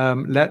to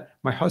let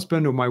my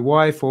husband or my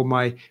wife or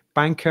my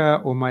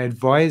banker or my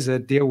advisor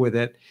deal with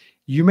it,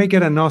 you may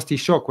get a nasty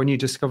shock when you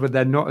discover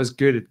they're not as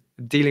good at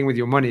dealing with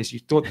your money as you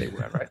thought they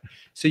were, right?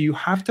 So you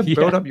have to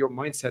build up your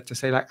mindset to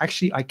say, like,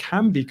 actually, I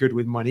can be good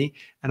with money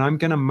and I'm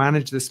going to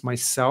manage this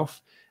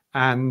myself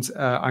and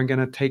I'm going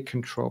to take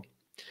control.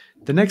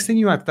 The next thing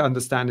you have to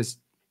understand is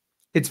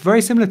it's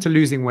very similar to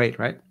losing weight,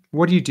 right?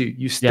 What do?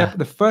 You step,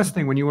 the first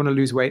thing when you want to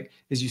lose weight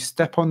is you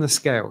step on the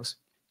scales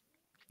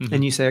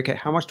and you say, okay,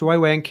 how much do I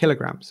weigh in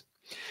kilograms?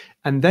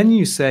 And then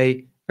you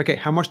say, okay,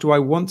 how much do I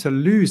want to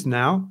lose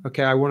now?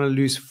 Okay, I want to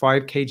lose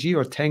 5 kg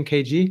or 10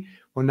 kg.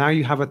 Well, now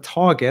you have a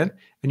target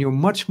and you're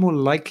much more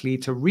likely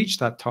to reach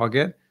that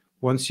target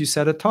once you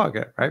set a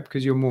target, right?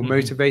 Because you're more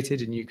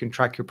motivated and you can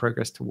track your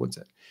progress towards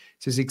it.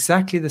 So it's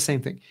exactly the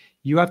same thing.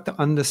 You have to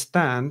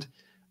understand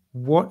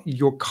what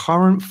your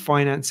current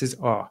finances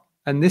are.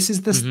 And this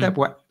is the step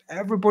where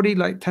everybody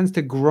like tends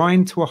to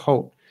grind to a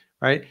halt,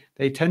 right?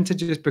 They tend to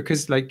just,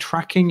 because like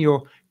tracking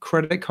your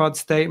credit card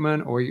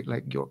statement or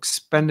like your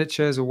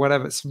expenditures or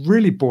whatever, it's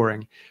really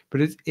boring,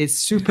 but it's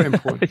super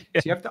important.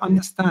 Yeah. So you have to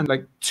understand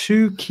like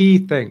two key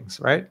things,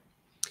 right?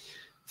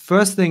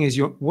 First thing is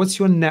what's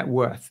your net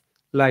worth?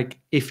 Like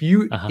if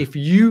you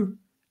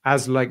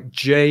as like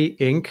J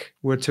Inc.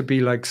 were to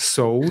be like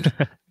sold,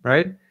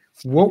 right?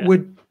 What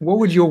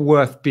would your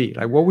worth be?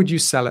 Like what would you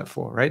sell it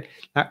for, right?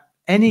 Now,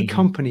 any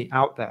company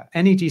out there,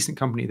 any decent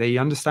company, they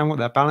understand what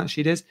their balance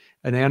sheet is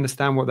and they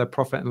understand what their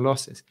profit and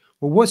loss is.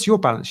 Well, what's your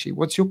balance sheet?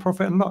 What's your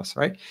profit and loss,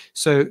 right?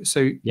 So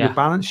your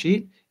balance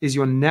sheet is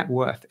your net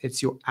worth.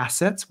 It's your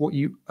assets, what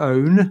you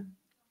own,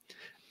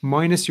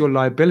 minus your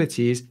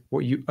liabilities,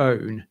 what you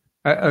own.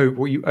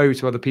 What you owe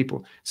to other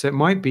people. So it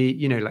might be,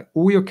 you know, like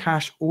all your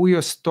cash, all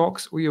your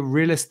stocks, all your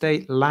real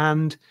estate,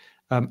 land,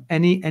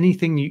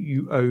 anything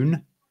you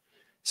own.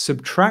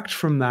 Subtract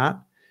from that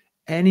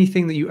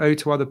anything that you owe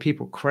to other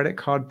people, credit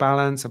card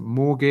balance, a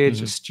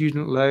mortgage, a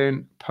student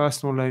loan,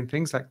 personal loan,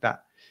 things like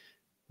that.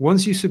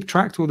 Once you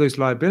subtract all those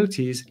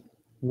liabilities,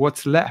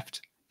 what's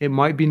left? It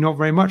might be not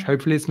very much.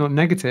 Hopefully it's not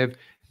negative.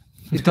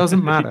 It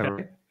doesn't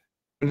matter.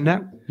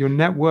 Right? Your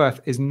net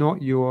worth is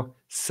not your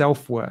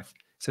self-worth.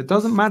 So it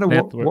doesn't matter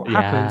what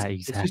happens. Exactly.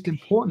 It's just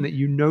important that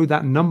you know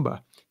that number,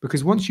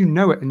 because once you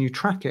know it and you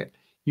track it,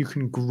 you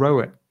can grow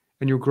it,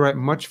 and you'll grow it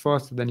much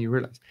faster than you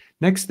realize.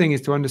 Next thing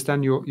is to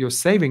understand your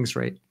savings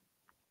rate.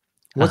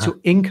 What's your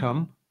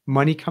income,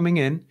 money coming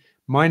in,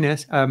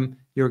 minus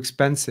your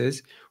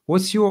expenses?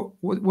 What's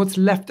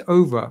left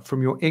over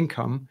from your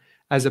income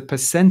as a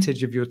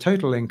percentage of your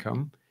total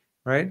income,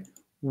 right?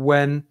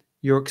 When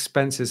your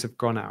expenses have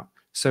gone out.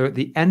 So at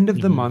the end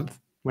of the month,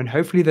 when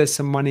hopefully there's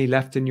some money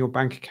left in your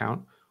bank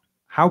account,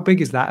 how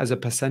big is that as a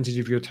percentage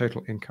of your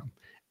total income?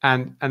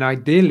 And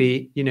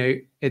ideally, you know,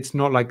 it's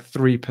not like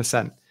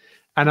 3%.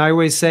 And I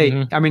always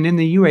say, I mean, in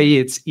the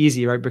UAE, it's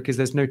easy, right? Because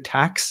there's no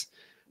tax.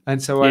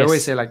 And so I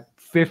always say like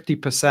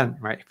 50%,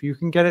 right? If you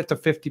can get it to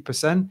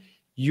 50%,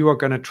 you are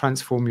going to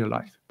transform your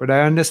life. But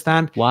I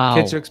understand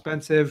kids are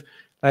expensive.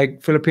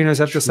 Like Filipinos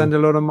have to send a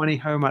lot of money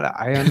home.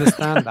 I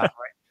understand that,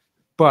 right?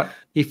 But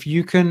if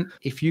you can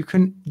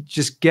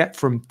just get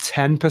from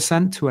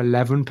 10% to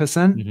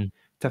 11%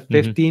 to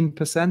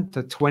 15%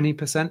 to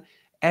 20%,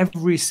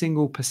 every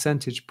single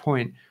percentage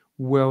point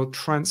will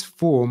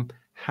transform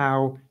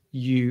how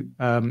you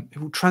it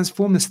will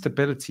transform the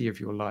stability of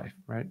your life,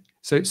 right?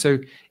 So it's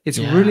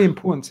really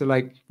important to,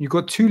 like, you've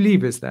got two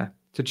levers there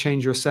to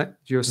change your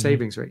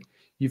savings rate.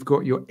 You've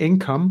got your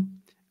income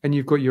and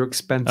you've got your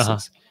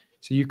expenses.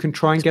 So you can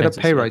try and get a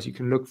pay rise. You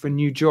can look for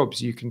new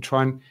jobs. You can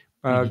try and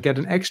get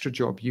an extra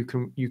job. You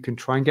can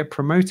try and get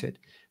promoted.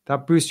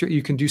 That boosts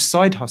you can do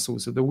side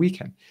hustles at the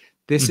weekend.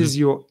 This is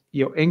your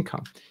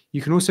income.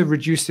 You can also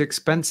reduce the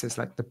expenses,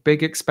 like the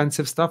big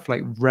expensive stuff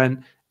like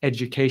rent,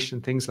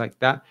 education, things like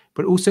that,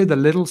 but also the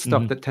little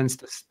stuff that tends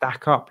to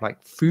stack up,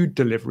 like food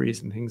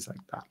deliveries and things like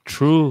that.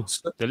 True.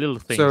 So, the little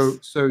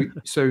things.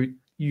 So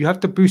you have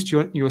to boost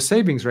your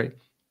savings rate.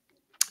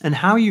 And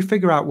how you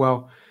figure out,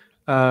 well,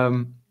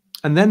 and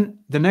then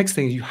the next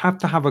thing is you have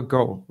to have a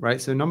goal,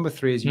 right? So number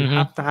 3 is you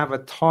have to have a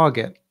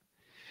target.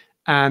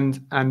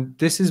 And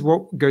this is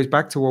what goes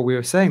back to what we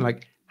were saying,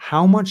 like,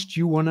 how much do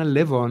you want to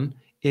live on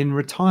in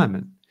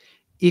retirement?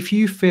 If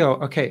you feel,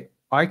 okay,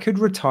 I could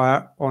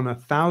retire on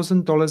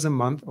 $1,000 a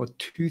month or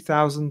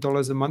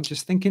 $2,000 a month,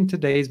 just think in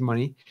today's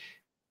money,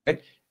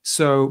 right?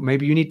 So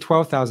maybe you need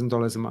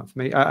 $12,000 a month,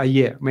 a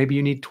year. Maybe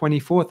you need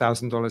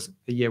 $24,000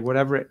 a year,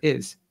 whatever it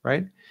is,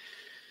 right?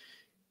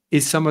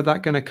 Is some of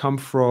that going to come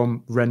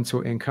from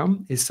rental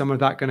income? Is some of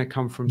that going to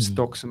come from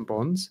stocks and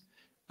bonds?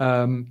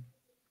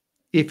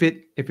 If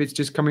it's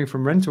just coming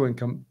from rental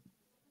income,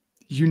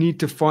 you need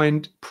to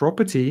find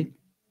property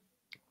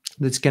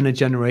that's going to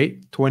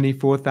generate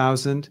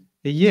 $24,000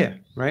 a year,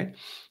 right?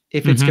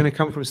 If it's going to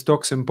come from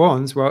stocks and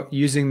bonds, well,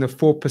 using the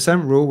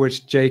 4% rule,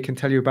 which Jay can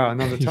tell you about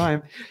another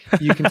time,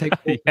 you can take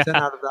 4%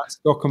 out of that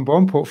stock and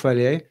bond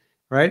portfolio,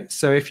 right?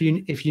 So if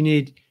you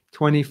need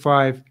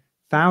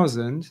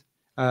 25,000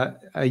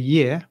 a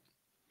year,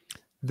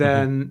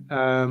 then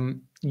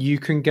you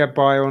can get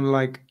by on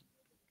like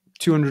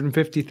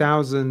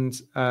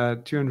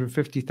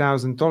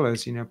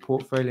 $250,000, you know,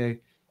 portfolio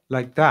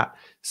like that.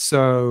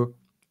 So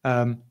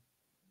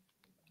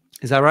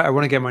is that right? I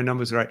want to get my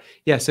numbers right.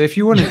 Yeah. So if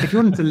you wanted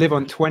to live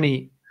on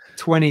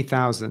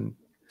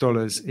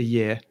 $20,000 a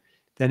year,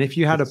 then if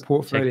you had a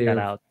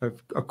portfolio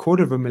of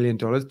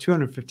 $250,000,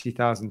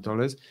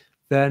 $250,000,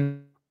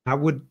 then that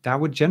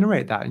would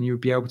generate that, and you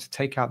would be able to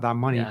take out that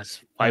money.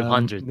 Yes,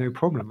 500. No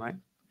problem, right?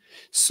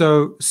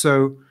 So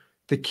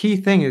the key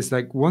thing is,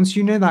 like, once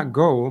you know that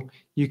goal,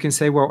 you can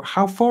say, well,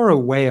 how far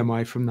away am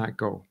I from that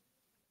goal,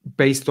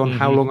 based on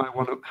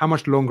how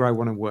much longer I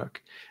want to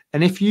work.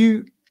 And if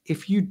you're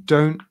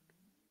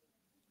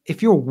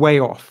way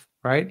off,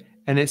 right,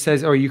 and it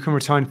says, oh, you can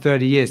retire in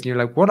 30 years, and you're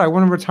like, what? I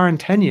want to retire in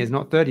 10 years,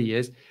 not 30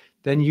 years.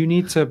 Then you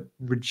need to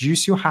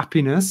reduce your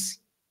happiness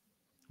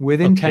with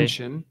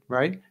intention,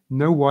 right?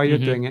 Know why you're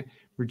doing it.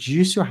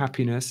 Reduce your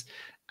happiness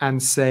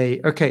and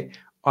say, okay,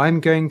 I'm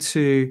going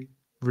to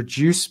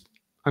reduce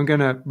I'm going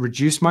to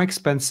reduce my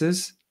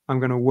expenses. I'm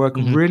going to work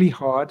Mm-hmm. really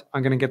hard.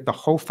 I'm going to get the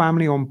whole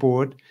family on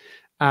board.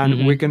 And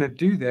Mm-hmm. we're going to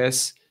do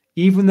this,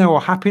 even though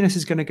our happiness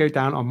is going to go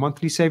down, our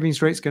monthly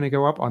savings rate is going to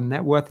go up, our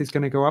net worth is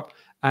going to go up,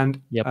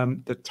 and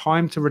Yep. the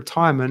time to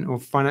retirement or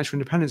financial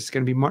independence is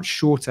going to be much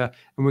shorter,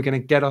 and we're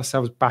going to get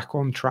ourselves back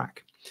on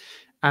track.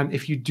 And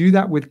if you do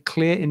that with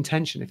clear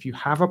intention, if you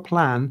have a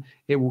plan,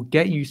 it will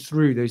get you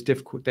through those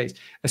difficult days.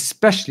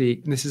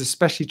 Especially, and this is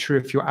especially true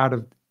if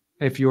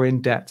you're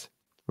in debt,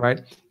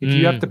 right? If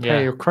you have to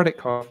pay your credit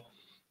card,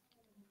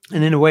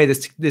 and in a way,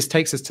 this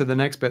takes us to the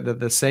next bit, that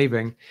the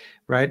saving,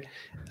 right?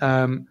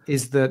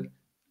 Is that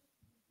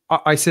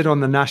I sit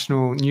on the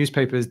national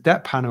newspaper's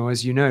debt panel,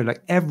 as you know.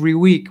 Like every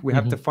week, we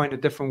have to find a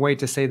different way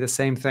to say the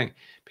same thing.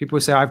 People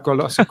say, "I've got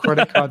lots of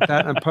credit card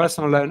debt and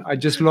personal loan. I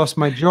just lost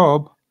my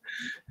job,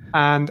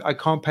 and I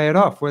can't pay it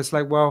off." Where it's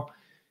like, well,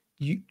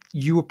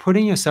 you were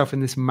putting yourself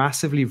in this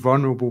massively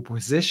vulnerable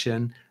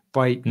position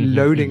by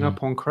loading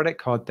up on credit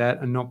card debt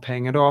and not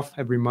paying it off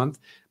every month,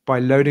 by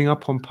loading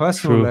up on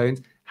personal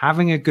loans,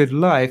 having a good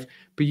life.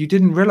 But you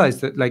didn't realize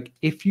that, like,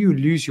 if you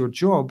lose your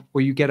job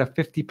or you get a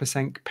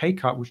 50% pay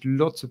cut, which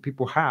lots of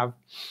people have,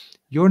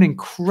 you're in an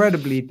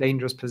incredibly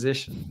dangerous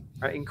position,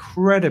 right?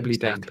 Incredibly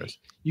dangerous.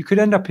 You could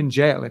end up in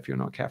jail if you're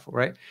not careful,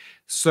 right?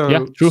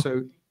 So,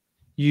 so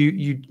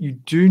you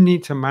do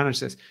need to manage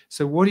this.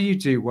 So what do you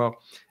do? Well,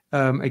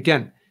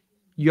 again,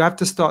 you have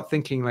to start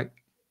thinking like,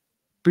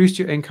 boost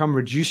your income,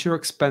 reduce your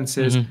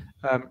expenses,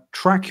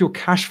 track your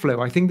cash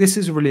flow. I think this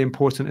is really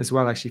important as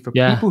well, actually, for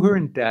people who are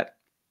in debt.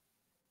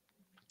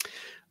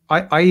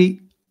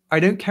 I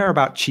don't care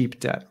about cheap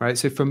debt, right?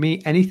 So for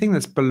me, anything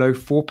that's below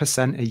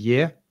 4% a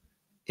year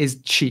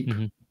is cheap,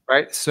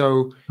 right?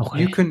 So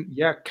you can,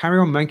 carry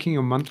on making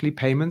your monthly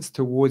payments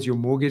towards your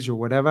mortgage or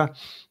whatever,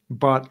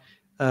 but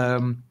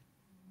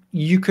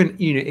you can,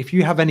 if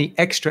you have any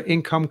extra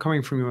income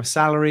coming from your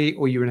salary,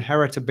 or you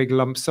inherit a big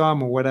lump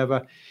sum or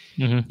whatever,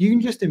 you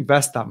can just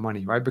invest that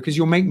money, right? Because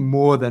you'll make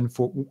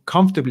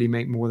comfortably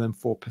make more than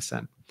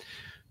 4%.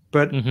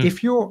 But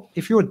if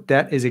your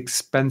debt is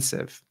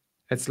expensive,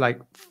 it's like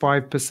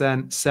 5%,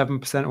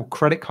 7%, or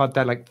credit card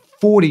debt like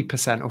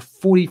 40% or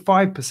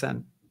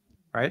 45%,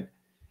 right?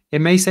 It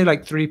may say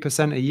like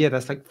 3% a year.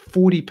 That's like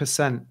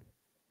 40%.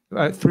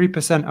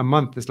 3% a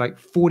month is like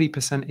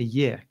 40% a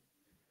year,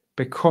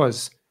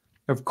 because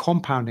of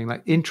compounding,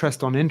 like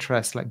interest on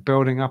interest, like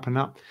building up and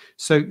up.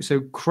 So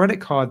credit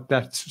card,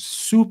 that's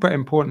super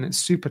important. It's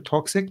super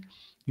toxic.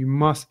 You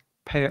must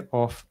pay it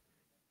off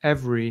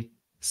every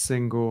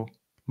single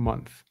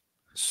month.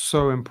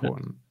 So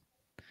important.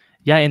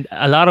 Yeah, and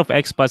a lot of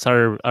expats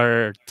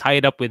are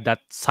tied up with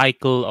that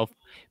cycle of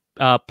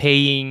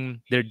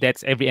paying their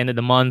debts every end of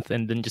the month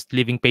and then just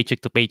living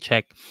paycheck to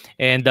paycheck.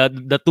 And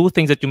the two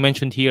things that you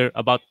mentioned here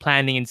about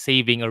planning and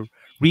saving are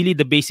really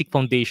the basic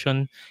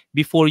foundation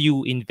before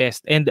you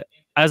invest. And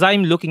as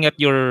I'm looking at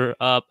your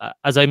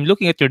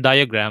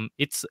diagram,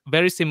 it's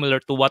very similar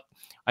to what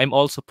I'm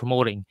also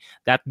promoting.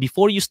 That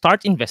before you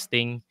start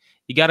investing,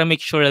 you gotta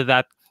make sure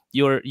that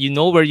you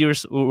know where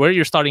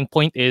your starting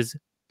point is,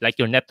 like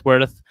your net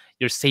worth,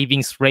 your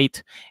savings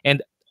rate,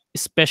 and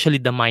especially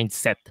the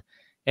mindset.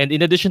 And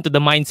in addition to the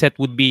mindset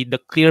would be the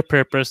clear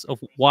purpose of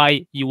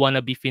why you want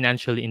to be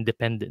financially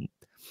independent.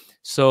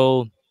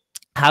 So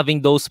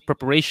having those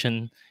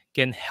preparation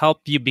can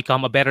help you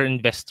become a better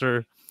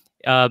investor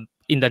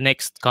in the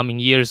next coming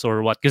years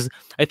or what. Because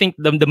I think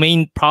the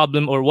main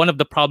problem, or one of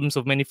the problems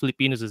of many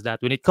Filipinos, is that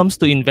when it comes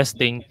to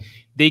investing,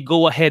 they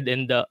go ahead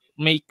and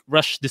make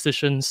rush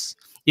decisions,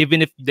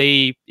 even if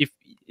they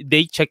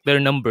check their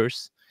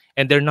numbers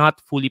and they're not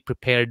fully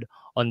prepared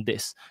on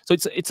this. So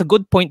it's a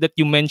good point that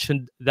you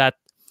mentioned that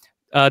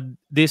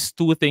these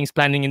two things,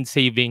 planning and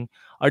saving,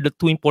 are the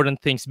two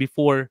important things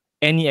before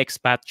any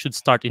expat should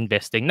start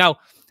investing. Now,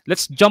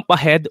 let's jump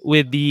ahead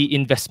with the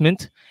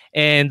investment,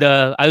 and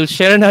I'll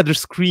share another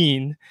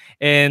screen,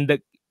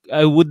 and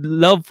I would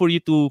love for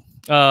you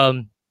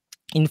to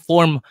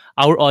inform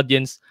our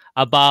audience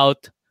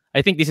about,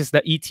 I think this is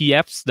the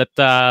ETFs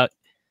that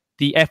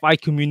the FI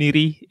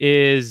community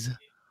is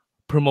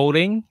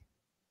promoting.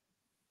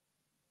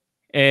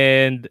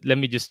 And let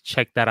me just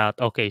check that out.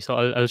 Okay, so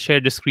I'll share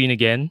the screen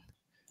again.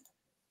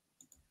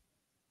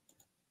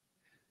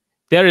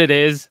 There it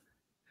is.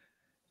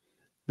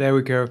 There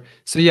we go.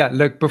 So yeah,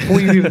 look, before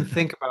you even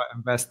think about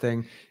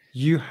investing,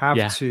 you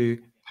have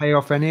to pay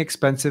off any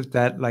expensive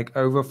debt, like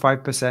over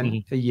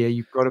 5% a year.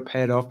 You've got to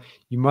pay it off.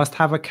 You must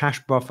have a cash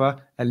buffer,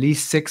 at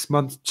least 6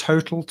 months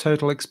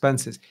total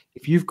expenses.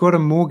 If you've got a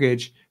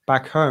mortgage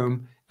back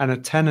home and a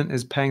tenant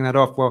is paying that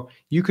off, well,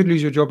 you could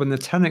lose your job and the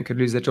tenant could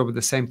lose their job at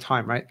the same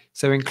time, right?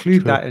 So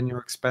include that in your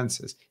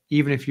expenses,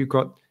 even if you've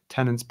got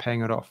tenants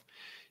paying it off.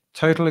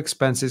 Total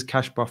expenses,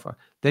 cash buffer.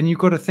 Then you've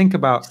got to think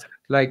about,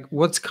 like,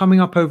 what's coming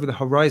up over the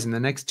horizon the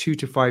next 2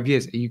 to 5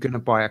 years. Are you going to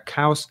buy a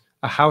house?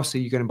 Are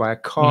you going to buy a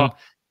car?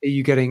 Are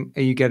you getting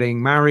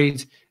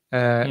married?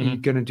 Are you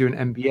going to do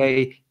an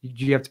MBA?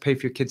 Do you have to pay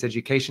for your kids'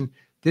 education?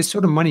 This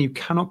sort of money you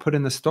cannot put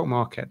in the stock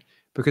market,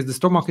 because the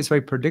stock market is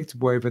very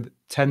predictable over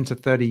 10 to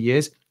 30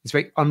 years. It's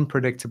very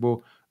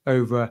unpredictable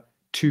over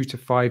 2 to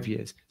 5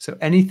 years. So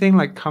anything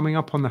like coming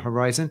up on the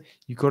horizon,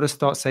 you've got to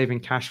start saving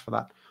cash for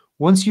that.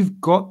 Once you've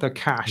got the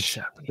cash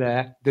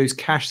there, those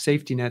cash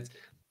safety nets,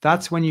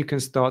 that's when you can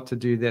start to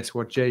do this,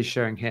 what Jay's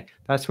showing here.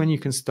 That's when you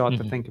can start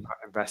to think about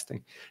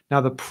investing.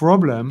 Now, the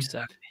problem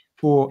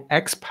for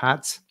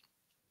expats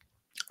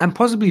and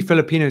possibly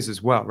Filipinos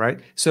as well, right?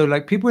 So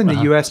like people in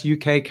the US,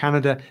 UK,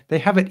 Canada, they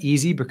have it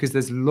easy because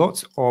there's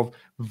lots of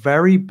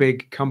very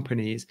big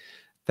companies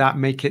that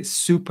make it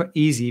super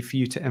easy for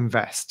you to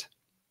invest.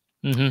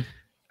 In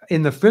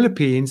the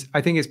Philippines,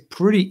 I think it's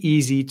pretty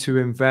easy to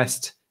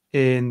invest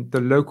in the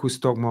local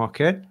stock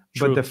market,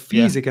 but the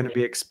fees are going to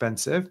be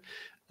expensive.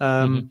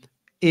 When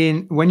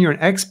you're an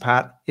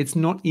expat, it's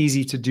not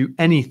easy to do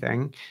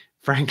anything,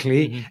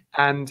 frankly,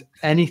 and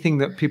anything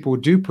that people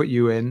do put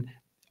you in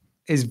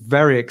is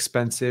very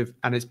expensive,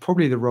 and it's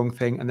probably the wrong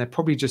thing, and they're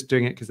probably just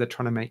doing it because they're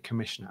trying to make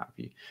commission out of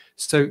you.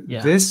 So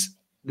this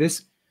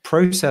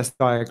process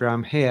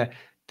diagram here,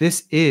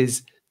 this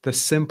is the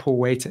simple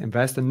way to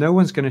invest, and no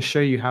one's going to show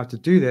you how to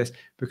do this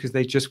because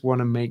they just want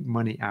to make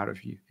money out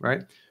of you,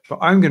 right? But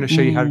I'm going to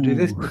show you how to do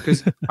this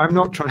because I'm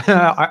not trying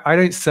to, I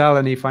don't sell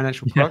any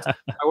financial products.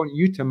 I want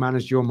you to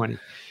manage your money.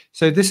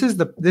 So this is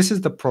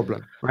the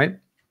problem, right?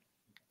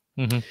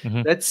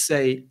 Let's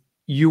say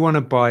you want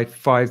to buy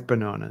 5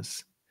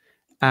 bananas,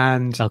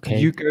 and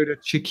you go to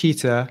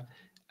Chiquita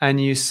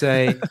and you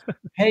say,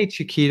 hey,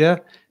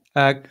 Chiquita,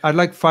 I'd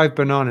like 5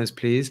 bananas,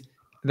 please.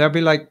 They'll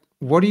be like,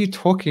 what are you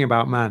talking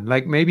about, man?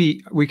 Like,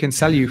 maybe we can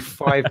sell you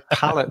 5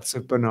 pallets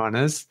of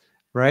bananas,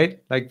 right?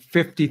 Like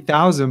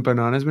 50,000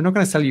 bananas. We're not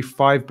going to sell you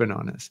 5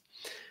 bananas.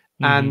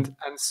 And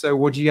so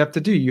what do you have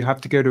to do? You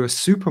have to go to a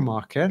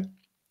supermarket.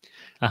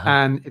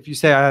 And if you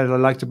say, I'd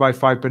like to buy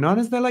 5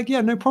 bananas, they're like, yeah,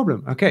 no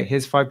problem. Okay,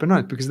 here's 5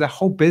 bananas, because their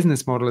whole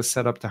business model is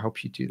set up to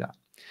help you do that.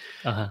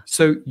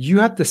 So you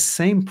have the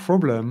same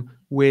problem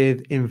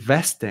with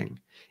investing,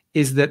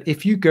 is that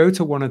if you go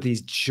to one of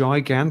these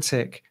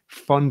gigantic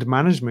fund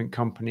management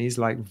companies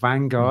like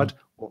Vanguard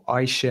or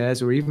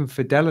iShares or even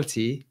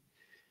Fidelity,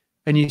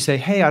 and you say,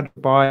 hey, I'd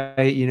buy,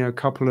 a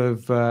couple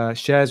of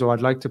shares, or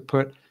I'd like to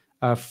put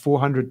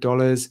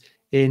 $400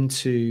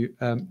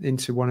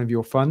 into one of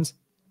your funds,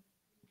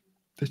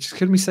 they're just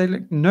going to be saying,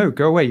 like, no,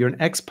 go away. You're an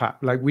expat.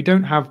 Like,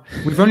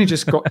 we've only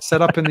just got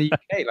set up in the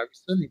UK. Like, we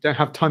certainly don't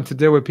have time to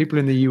deal with people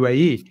in the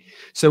UAE.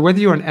 So whether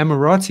you're an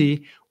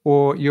Emirati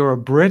or you're a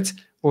Brit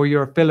or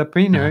you're a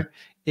Filipino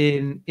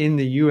in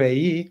the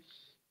UAE,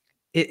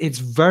 it's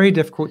very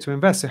difficult to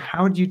invest. So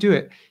how do you do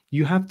it?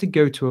 You have to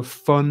go to a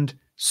fund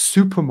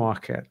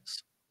supermarket,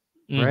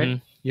 right?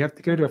 You have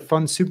to go to a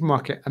fund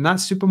supermarket, and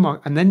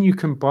then you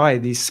can buy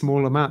these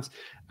small amounts.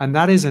 And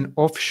that is an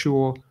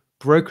offshore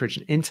brokerage,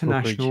 an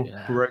international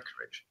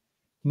brokerage.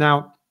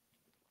 Now,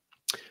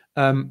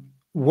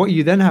 what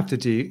you then have to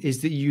do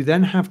is that you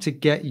then have to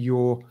get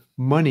your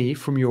money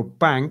from your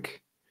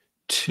bank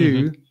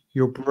to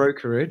your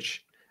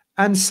brokerage.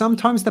 And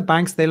sometimes the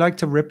banks, they like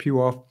to rip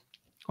you off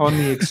on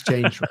the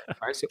exchange rate,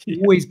 right? So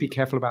always be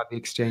careful about the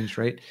exchange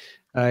rate.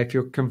 If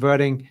you're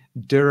converting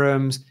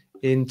dirhams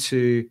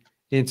into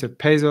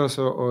pesos,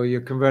 or you're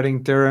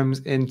converting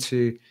dirhams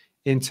into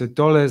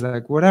dollars,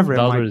 like whatever it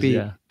might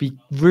be, be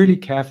really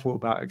careful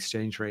about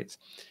exchange rates.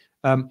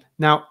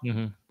 Now,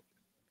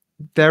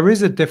 there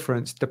is a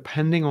difference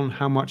depending on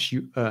how much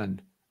you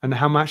earn and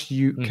how much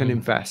you can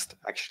invest,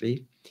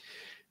 actually,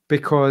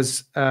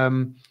 because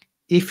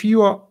if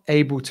you are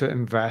able to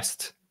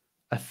invest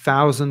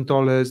 $1,000,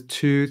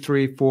 $2,000,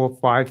 $3,000, $4,000,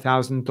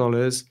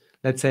 $5,000,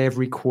 let's say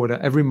every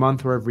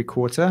month or every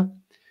quarter,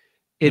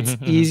 it's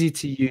easy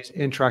to use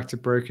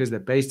Interactive Brokers. They're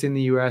based in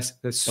the US.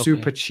 They're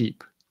super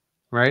cheap,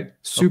 right?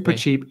 Super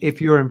cheap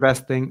if you're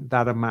investing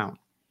that amount.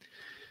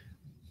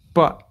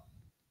 But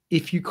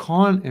if you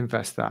can't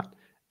invest that,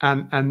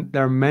 and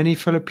there are many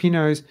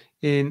Filipinos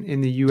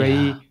in the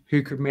UAE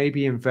who could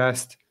maybe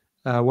invest,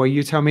 well,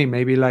 you tell me,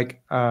 maybe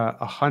like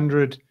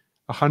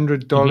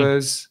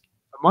 $100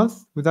 a month.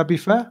 Would that be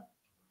fair?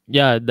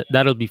 Yeah,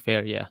 that'll be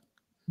fair. Yeah.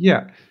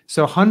 Yeah.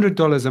 So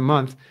 $100 a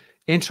month,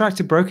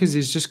 Interactive Brokers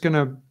is just going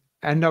to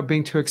end up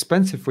being too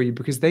expensive for you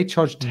because they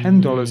charge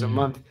 $10 a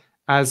month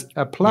as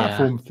a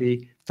platform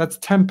fee. That's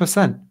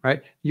 10%,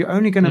 right? You're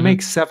only going to make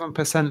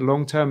 7%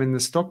 long-term in the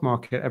stock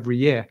market every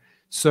year.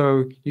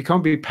 So you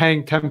can't be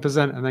paying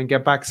 10% and then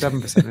get back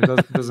 7%.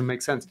 It doesn't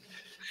make sense.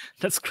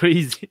 That's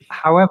crazy.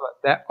 However,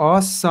 there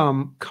are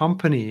some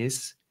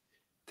companies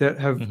that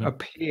have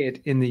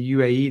appeared in the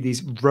UAE,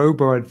 these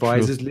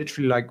robo-advisors,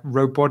 literally like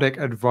robotic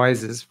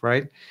advisors,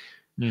 right?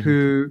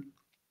 Who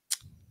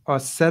are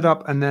set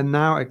up and they're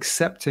now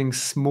accepting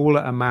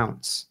smaller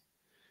amounts.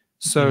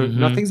 So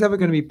nothing's ever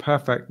going to be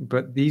perfect,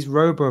 but these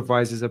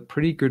robo-advisors are a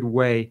pretty good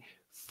way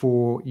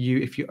for you.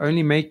 If you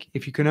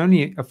can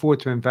only afford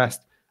to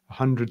invest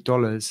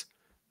 $100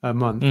 a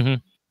month,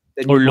 then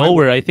or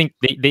lower, I think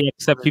they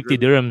accept 50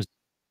 dirhams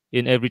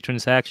in every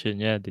transaction.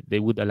 Yeah, they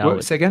would allow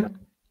it. Say again?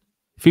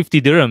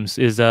 50 dirhams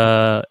is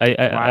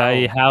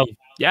I have.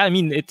 Yeah, I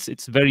mean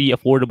it's very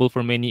affordable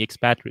for many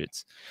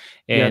expatriates,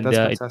 and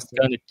that's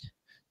fantastic.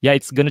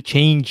 it's gonna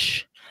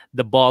change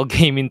the ball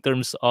game in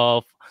terms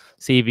of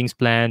savings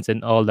plans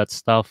and all that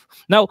stuff.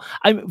 Now,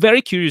 I'm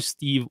very curious,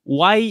 Steve,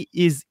 why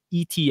is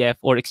ETF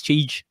or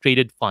exchange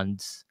traded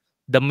funds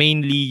the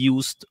mainly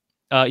used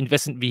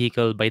investment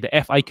vehicle by the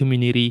FI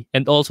community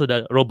and also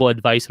the robo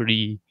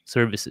advisory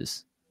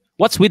services?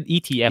 What's with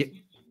ETF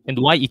and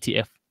why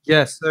ETF?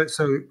 Yes,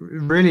 so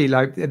really,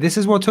 like, this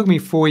is what took me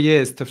 4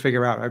 years to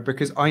figure out, right?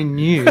 Because I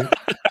knew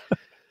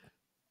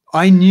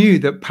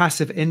that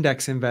passive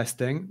index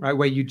investing, right,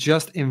 where you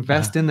just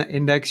invest in the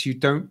index, you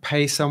don't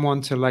pay someone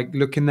to like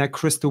look in their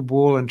crystal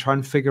ball and try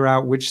and figure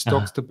out which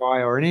stocks to buy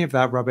or any of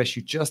that rubbish.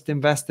 You just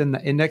invest in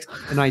the index,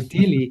 and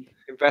ideally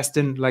invest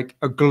in like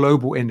a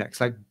global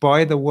index, like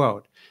buy the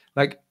world.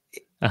 Like,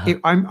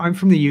 I'm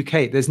from the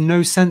UK. There's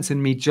no sense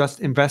in me just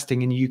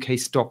investing in UK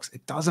stocks.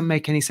 It doesn't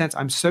make any sense.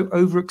 I'm so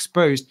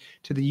overexposed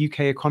to the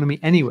UK economy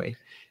anyway.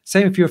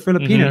 Same if you're a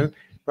Filipino,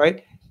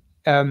 right?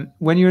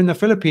 When you're in the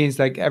Philippines,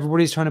 like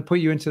everybody's trying to put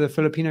you into the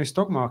Filipino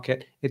stock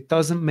market. It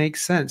doesn't make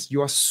sense.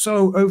 You are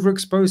so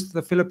overexposed to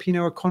the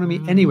Filipino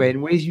economy anyway,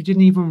 in ways you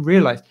didn't even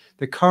realize.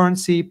 The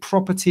currency,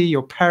 property,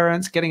 your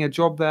parents, getting a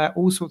job there,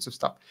 all sorts of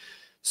stuff.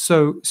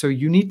 So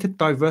you need to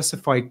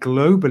diversify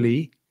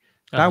globally.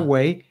 That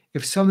way,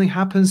 if something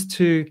happens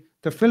to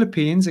the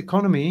Philippines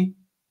economy,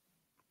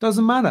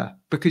 doesn't matter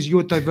because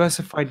you're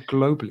diversified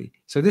globally.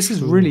 So this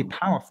is really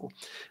powerful.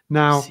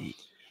 Now,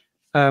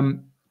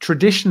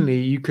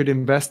 traditionally, you could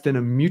invest in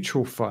a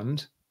mutual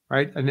fund,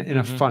 right? And in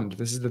a fund.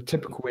 This is the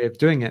typical way of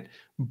doing it.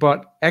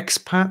 But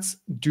expats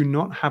do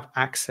not have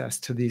access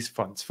to these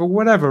funds for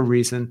whatever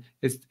reason.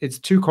 It's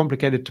too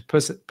complicated to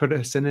put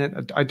us in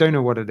it. I don't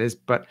know what it is,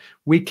 but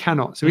we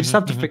cannot. So we just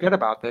have to forget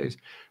about those.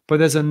 But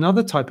there's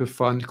another type of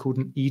fund called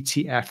an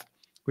ETF,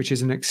 which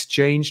is an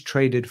exchange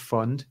traded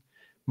fund.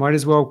 Might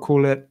as well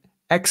call it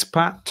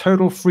Expat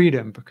Total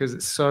Freedom because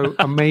it's so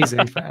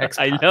amazing for expats.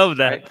 I love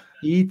that. Right?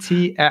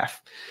 ETF.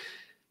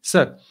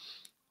 So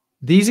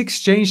these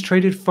exchange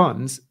traded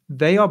funds,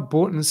 they are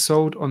bought and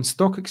sold on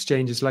stock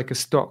exchanges like a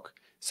stock.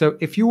 So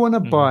if you want to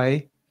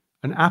buy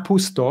an Apple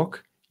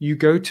stock, you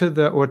go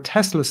to or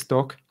Tesla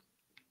stock,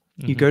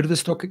 you go to the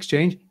stock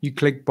exchange, you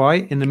click buy.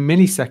 In a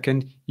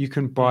millisecond, you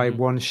can buy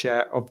one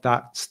share of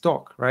that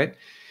stock, right?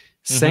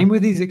 Same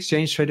with these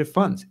exchange traded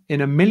funds.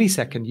 In a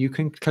millisecond, you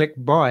can click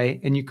buy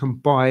and you can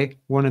buy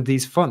one of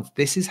these funds.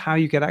 This is how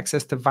you get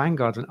access to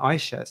Vanguard and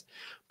iShares.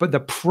 But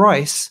the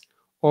price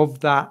of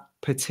that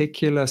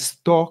particular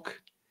stock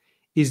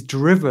is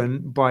driven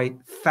by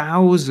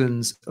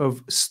thousands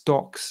of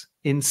stocks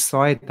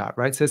inside that,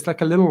 right? So it's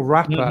like a little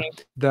wrapper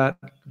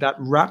that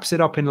wraps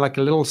it up in like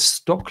a little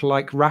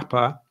stock-like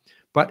wrapper,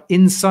 but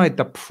inside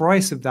the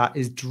price of that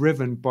is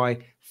driven by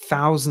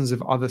thousands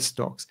of other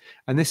stocks.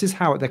 And this is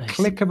how at the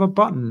click of a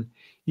button,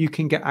 you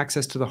can get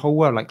access to the whole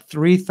world, like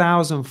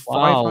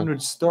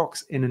 3,500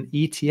 stocks in an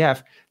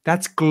ETF.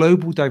 That's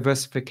global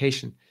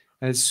diversification.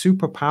 And it's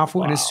super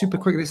powerful and it's super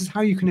quick. This is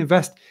how you can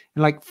invest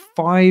in like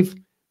 5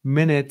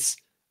 minutes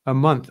a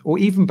month, or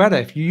even better,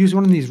 if you use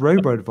one of these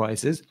robo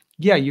advisors,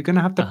 yeah, you're going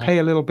to have to pay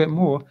a little bit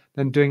more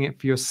than doing it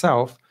for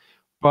yourself,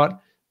 but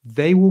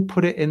they will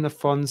put it in the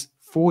funds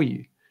for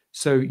you.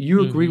 So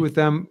you agree with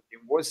them.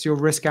 What's your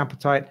risk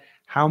appetite?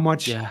 How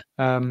much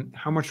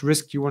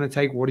risk do you want to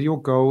take? What are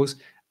your goals?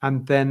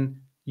 And then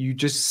you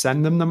just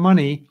send them the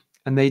money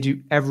and they do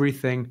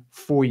everything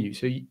for you.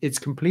 So it's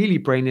completely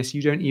brainless.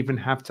 You don't even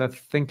have to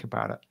think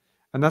about it.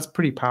 And that's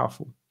pretty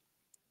powerful.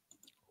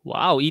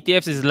 Wow,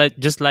 ETFs is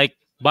just like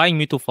buying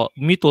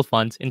mutual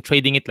funds and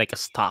trading it like a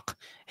stock.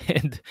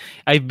 And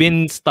I've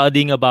been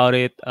studying about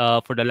it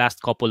for the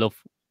last couple of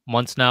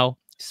months now,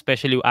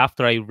 especially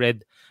after I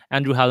read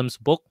Andrew Hallam's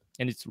book.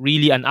 And it's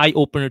really an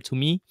eye-opener to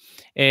me.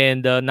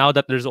 And now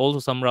that there's also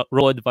some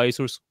robo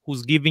advisors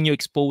who's giving you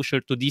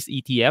exposure to these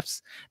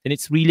ETFs, then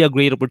it's really a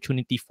great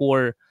opportunity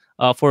for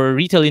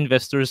retail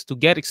investors to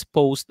get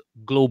exposed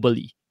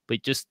globally by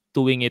just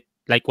doing it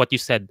like what you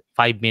said,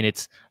 5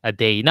 minutes a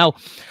day. Now,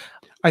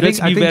 I think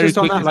just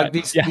on that, like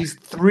these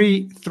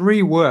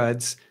three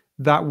words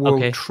that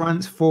will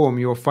transform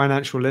your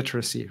financial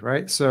literacy,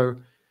 right? So,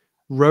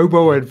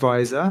 robo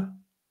advisor,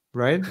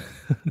 right?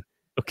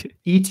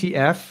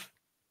 ETF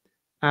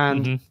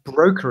and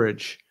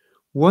brokerage.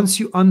 Once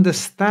you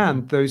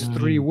understand those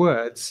 3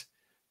 words,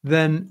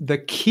 then the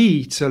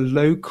key to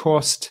low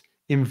cost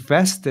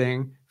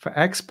investing for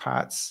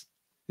expats,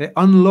 it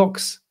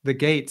unlocks the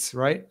gates,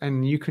 right?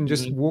 And you can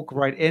just walk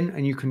right in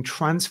and you can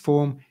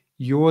transform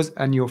yours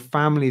and your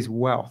family's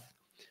wealth.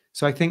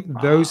 So I think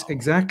those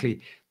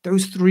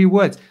 3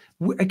 words.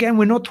 Again,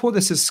 we're not taught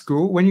this at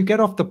school. When you get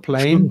off the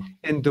plane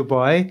in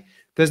Dubai,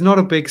 there's not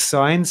a big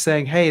sign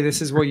saying, hey,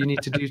 this is what you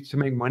need to do to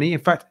make money. In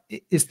fact,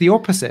 it's the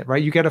opposite,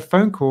 right? You get a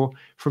phone call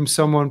from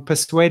someone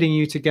persuading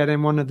you to get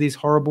in one of these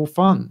horrible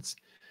funds.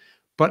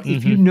 But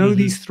if you know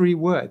these 3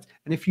 words,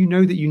 and if you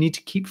know that you need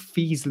to keep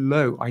fees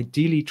low,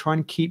 ideally try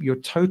and keep your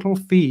total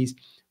fees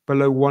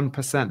below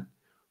 1%.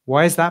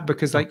 Why is that?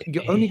 Because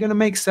you're only going to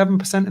make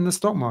 7% in the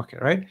stock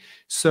market, right?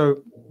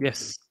 So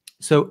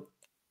so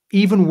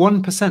even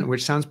 1%,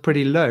 which sounds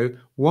pretty low,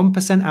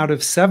 1% out of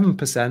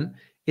 7%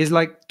 is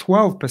like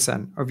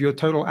 12% of your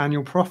total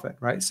annual profit,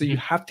 right? So you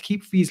have to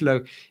keep fees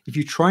low. If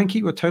you try and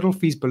keep your total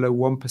fees below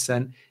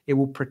 1%, it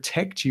will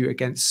protect you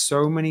against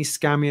so many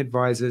scammy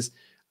advisors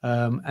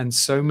and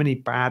so many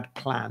bad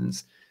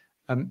plans.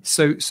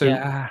 So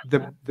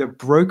the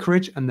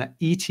brokerage and the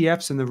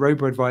ETFs and the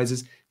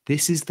robo-advisors,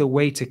 this is the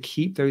way to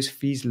keep those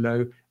fees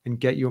low and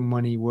get your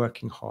money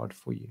working hard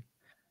for you.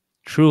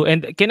 True.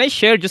 And can I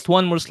share just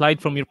one more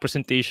slide from your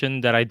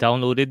presentation that I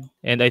downloaded?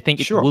 And I think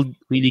it Sure. will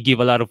really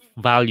give a lot of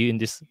value in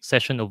this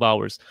session of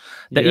ours.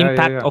 The Yeah,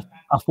 impact of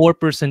a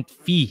 4%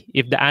 fee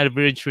if the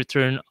average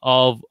return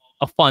of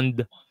a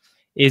fund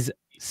is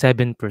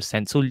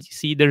 7%. So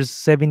see, there's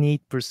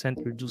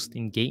 78% reduced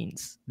in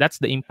gains. That's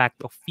the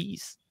impact of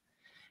fees.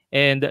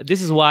 And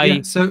this is why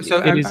Yeah. So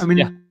it is. I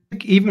mean,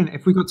 even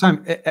if we got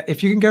time,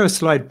 if you can go a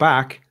slide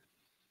back,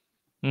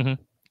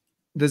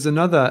 there's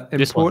another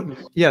important.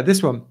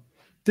 This one.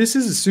 This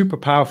is a super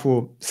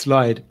powerful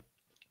slide.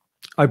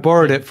 I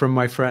borrowed it from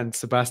my friend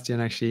Sebastian,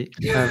 actually.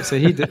 So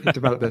he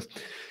developed this.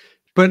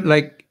 But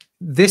like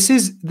this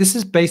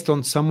is based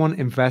on someone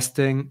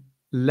investing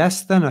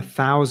less than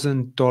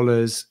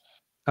 $1,000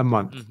 a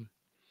month.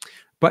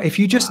 But if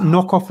you just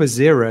knock off a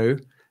zero,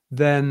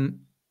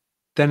 then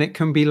it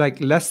can be like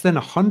less than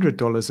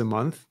 $100 a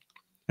month,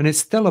 and it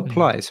still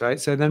applies, right?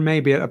 So then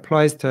maybe it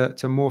applies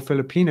to more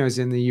Filipinos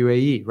in the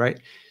UAE, right?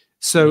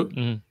 So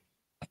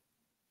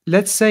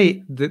let's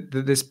say that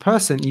this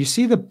person, you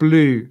see the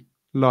blue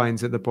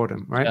lines at the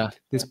bottom, right? Yeah,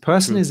 this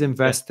person is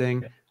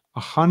investing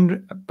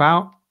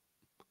about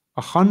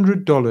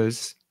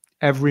 $100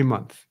 every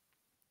month.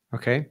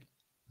 Okay,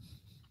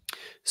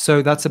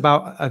 so that's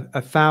about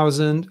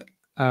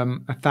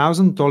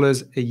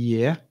 $1,000 a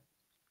year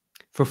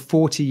for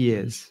 40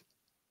 years.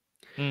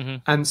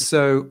 And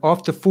so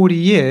after 40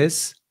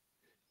 years,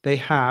 they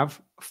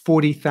have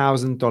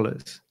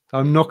 $40,000.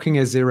 I'm knocking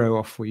a zero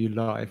off for you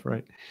live,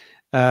 right?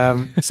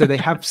 So they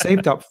have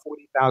saved up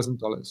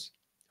 $40,000.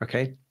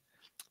 Okay,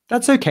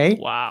 that's okay.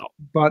 Wow.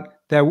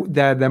 But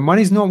their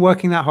money's not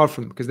working that hard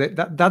for them because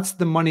that's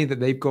the money that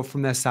they've got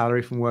from their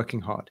salary from working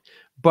hard.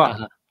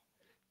 But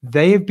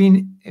they have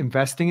been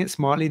investing it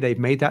smartly. They've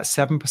made that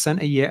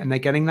 7% a year, and they're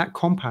getting that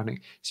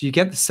compounding. So you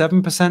get the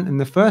 7% in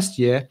the first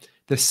year.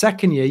 The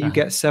second year, you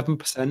get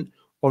 7%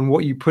 on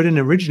what you put in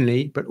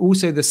originally, but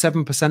also the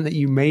 7% that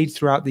you made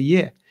throughout the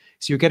year.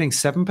 So you're getting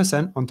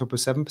 7% on top of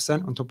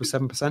 7% on top of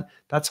 7%.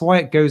 That's why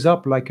it goes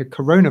up like a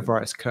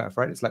coronavirus curve,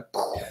 right? It's like,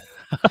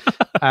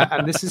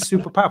 and this is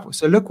super powerful.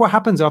 So look what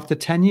happens after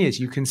 10 years.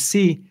 You can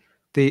see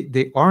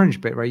the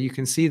orange bit, right? You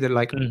can see that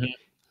like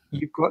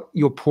you've got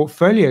your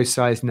portfolio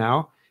size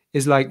now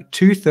is like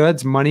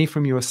 2/3 money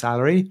from your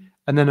salary,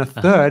 and then a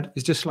third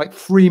is just like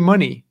free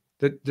money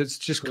that's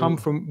just come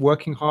from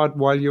working hard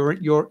while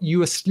you're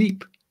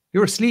asleep.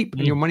 You're asleep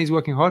and your money's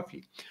working hard for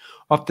you.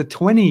 After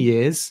 20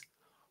 years,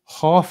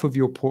 half of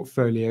your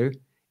portfolio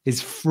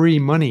is free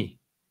money,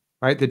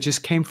 right? That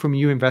just came from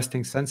you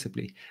investing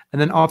sensibly.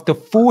 And then after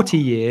 40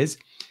 years,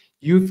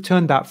 you've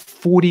turned that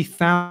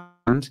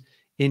 40,000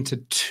 into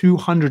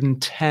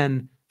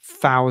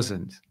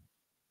 210,000.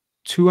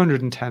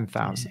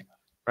 210,000,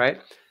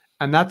 right?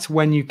 And that's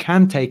when you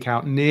can take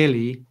out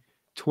nearly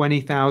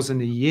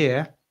 20,000 a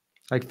year,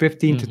 like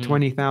 15 to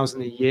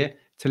 20,000 a year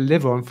to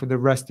live on for the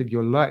rest of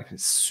your life.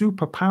 It's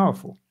super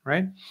powerful,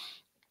 right?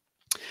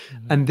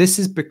 And this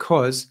is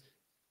because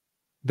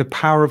the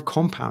power of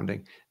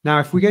compounding. Now,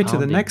 if we go to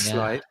the next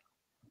slide,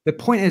 the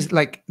point is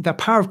like the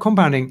power of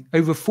compounding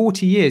over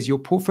 40 years, your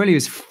portfolio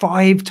is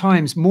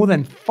more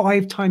than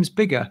 5 times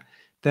bigger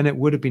than it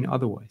would have been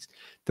otherwise.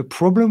 The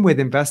problem with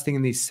investing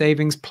in these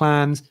savings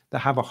plans that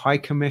have a high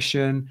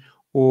commission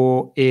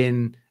or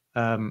in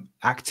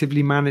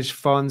actively managed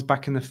funds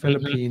back in the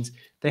Philippines,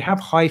 they have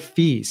high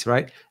fees,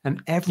 right?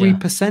 And every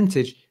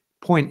percentage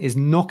point is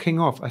knocking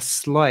off a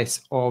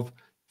slice of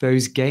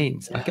those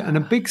gains, and a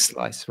big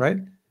slice, right?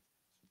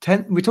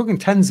 We're talking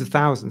tens of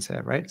thousands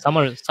here, right? Some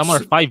are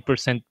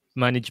 5%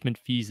 management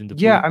fees in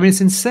the I mean,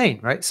 it's insane,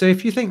 right? So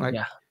if you think like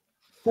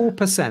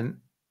 4%,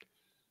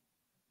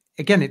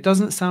 again, it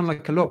doesn't sound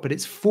like a lot, but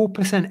it's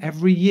 4%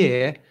 every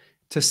year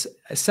to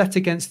set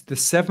against the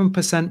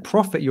 7%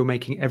 profit you're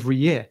making every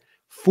year.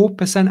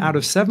 4% out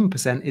of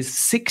 7% is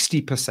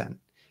 60%.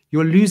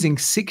 You're losing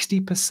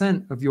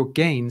 60% of your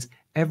gains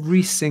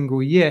every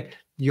single year.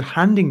 You're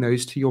handing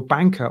those to your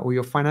banker or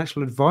your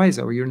financial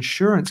advisor or your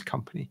insurance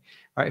company,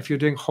 right? If you're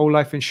doing whole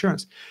life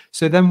insurance.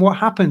 So then what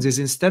happens is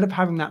instead of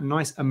having that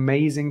nice,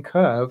 amazing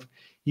curve,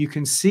 you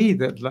can see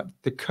that like,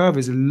 the curve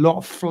is a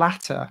lot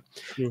flatter.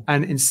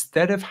 And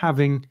instead of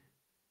having,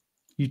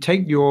 you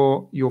take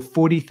your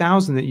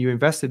 40,000 that you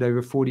invested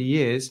over 40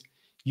 years,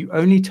 you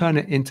only turn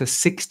it into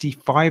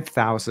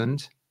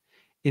 65,000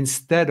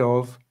 instead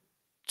of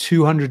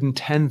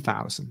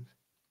 210,000.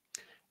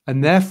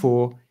 And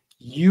therefore,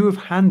 you have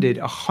handed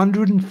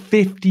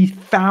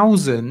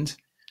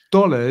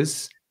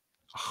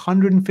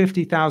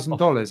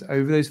 $150,000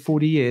 over those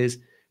 40 years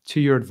to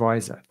your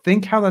advisor.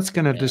 Think how that's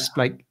going to just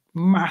like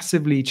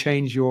massively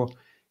change your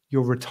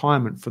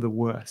retirement for the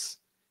worse.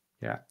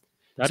 Yeah.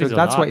 That So is a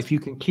that's why lot. if you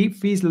can keep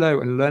fees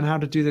low and learn how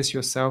to do this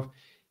yourself,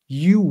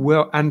 you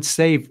will, and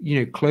save,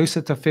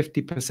 closer to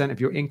 50% of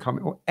your income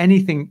or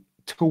anything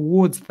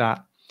towards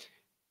that,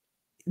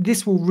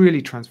 this will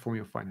really transform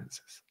your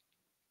finances.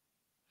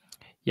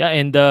 Yeah,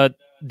 and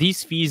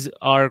these fees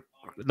are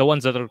the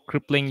ones that are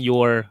crippling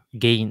your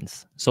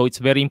gains. So it's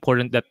very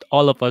important that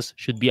all of us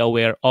should be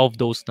aware of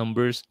those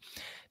numbers,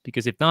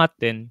 because if not,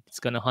 then it's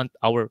gonna hunt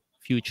our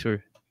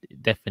future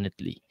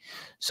definitely.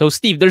 So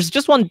Steve, there's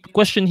just one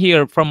question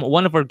here from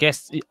one of our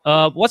guests.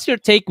 What's your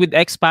take with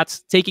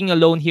expats taking a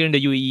loan here in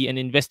the UAE and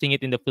investing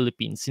it in the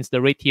Philippines, since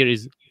the rate here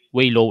is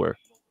way lower?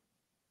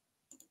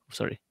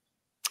 Sorry.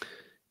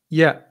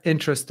 Yeah,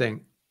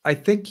 interesting. I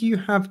think you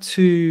have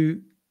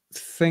to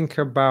think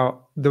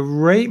about the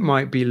rate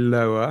might be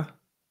lower,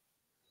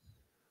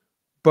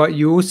 but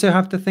you also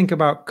have to think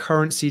about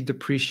currency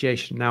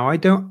depreciation. Now, I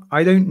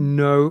don't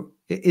know.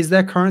 Is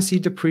there currency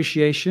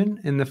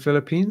depreciation in the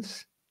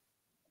Philippines?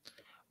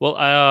 Well,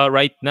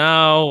 right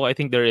now I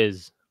think there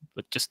is,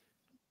 but just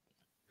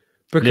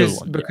little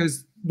one.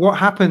 Because what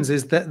happens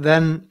is that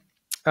then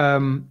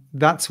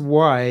that's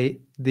why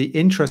the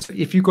interest,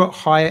 if you've got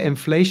higher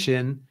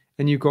inflation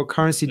and you've got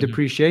currency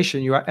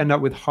depreciation, you end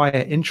up with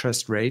higher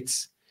interest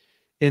rates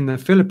in the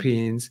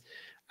Philippines.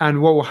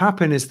 And what will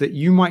happen is that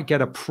you might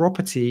get a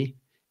property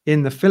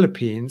in the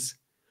Philippines,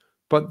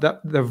 but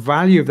the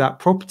value of that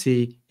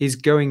property is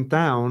going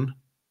down,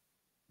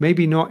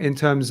 maybe not in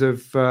terms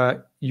of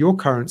your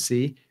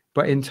currency,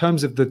 but in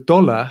terms of the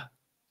dollar,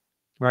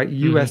 right?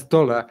 US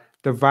dollar,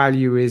 the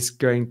value is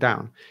going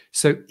down.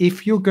 So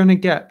if you're going to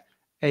get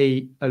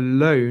a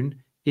loan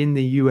in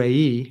the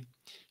UAE,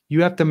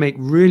 you have to make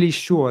really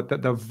sure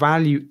that the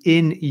value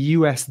in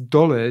US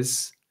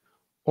dollars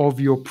of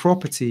your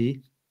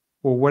property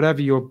or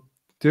whatever you're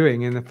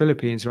doing in the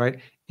Philippines, right,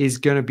 is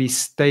going to be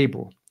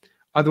stable.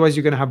 Otherwise,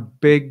 you're going to have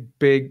big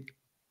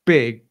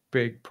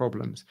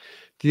problems.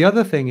 The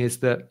other thing is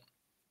that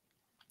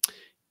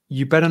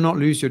you better not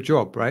lose your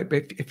job, right?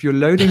 But if you're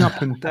loading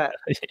up in debt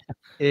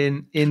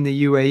in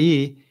the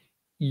UAE,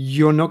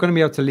 you're not going to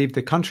be able to leave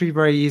the country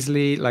very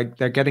easily. Like,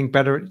 they're getting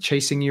better at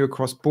chasing you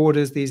across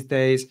borders these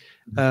days.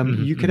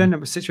 You could end up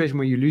in a situation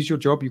where you lose your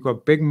job, you've got a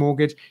big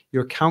mortgage,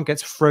 your account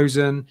gets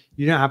frozen,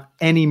 you don't have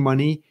any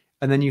money,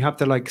 and then you have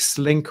to like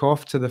slink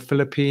off to the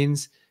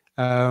Philippines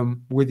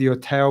with your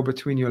tail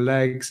between your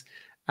legs,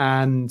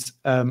 and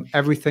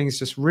everything's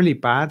just really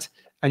bad.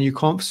 And you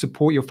can't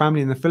support your family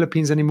in the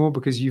Philippines anymore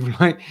because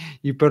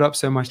you put up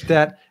so much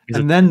debt.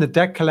 And then the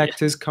debt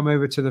collectors come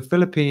over to the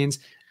Philippines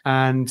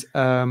and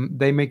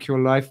they make your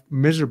life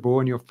miserable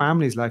and your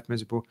family's life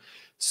miserable.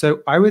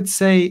 So I would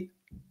say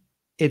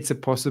it's a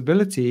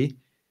possibility,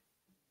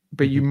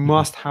 but you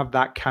must have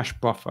that cash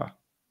buffer,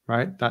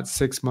 right? That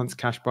 6 months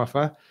cash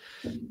buffer.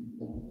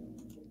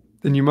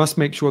 Then you must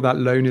make sure that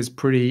loan is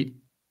pretty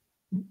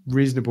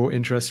reasonable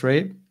interest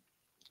rate,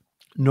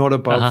 not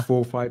above 4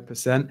 or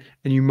 5%.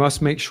 And you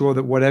must make sure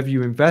that whatever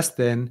you invest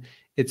in,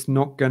 it's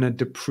not going to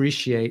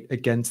depreciate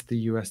against the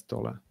US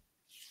dollar.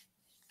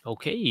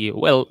 Okay,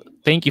 well,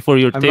 thank you for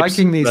your I'm tips.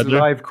 liking these brother.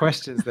 live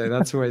questions, though.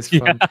 That's always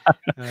fun.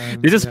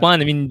 This is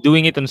fun. I mean,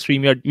 doing it on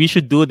StreamYard. We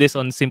should do this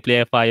on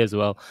Simplify as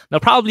well. Now,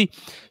 probably,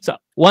 so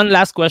one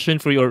last question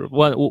for your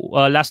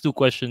last two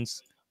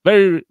questions.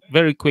 Very,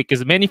 very quick,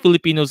 because many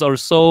Filipinos are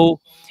so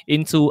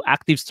into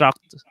active stock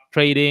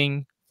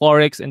trading,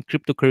 Forex, and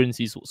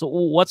cryptocurrencies. So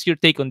what's your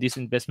take on these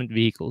investment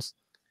vehicles?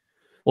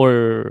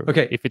 Or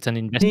if it's an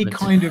investment? Any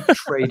kind of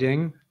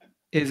trading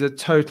is a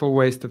total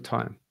waste of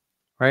time.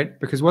 Right?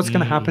 Because what's going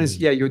to happen is,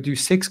 you'll do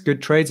 6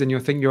 good trades and you'll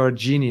think you're a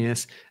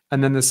genius.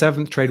 And then the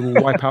 7th trade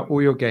will wipe out all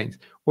your gains.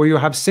 Or you'll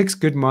have 6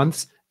 good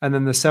months and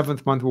then the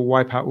 7th month will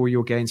wipe out all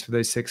your gains for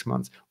those 6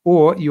 months.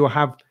 Or you'll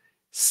have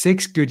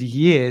 6 good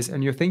years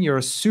and you'll think you're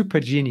a super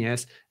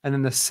genius. And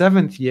then the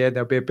 7th year,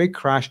 there'll be a big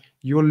crash.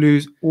 You'll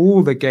lose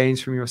all the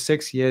gains from your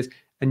 6 years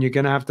and you're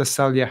going to have to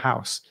sell your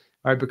house,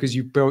 right? Because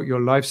you built your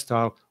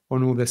lifestyle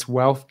on all this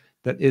wealth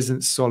that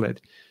isn't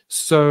solid.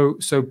 So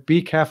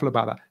be careful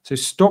about that. So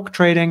stock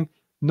trading,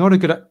 not a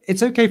good,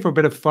 it's okay for a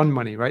bit of fun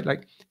money, right?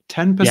 Like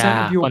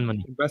 10% of your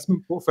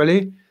investment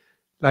portfolio,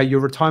 like your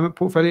retirement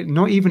portfolio,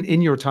 not even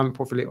in your retirement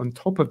portfolio. On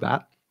top of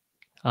that,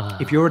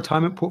 if your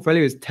retirement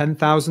portfolio is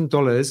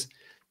 $10,000,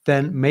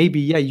 then maybe,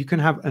 you can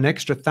have an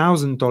extra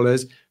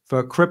 $1,000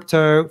 for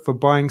crypto, for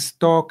buying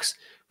stocks,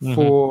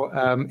 for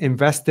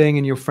investing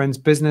in your friends'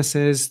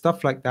 businesses,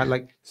 stuff like that,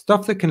 like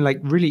stuff that can like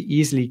really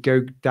easily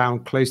go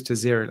down close to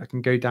zero, like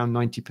can go down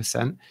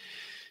 90%.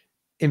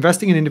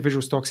 Investing in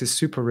individual stocks is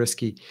super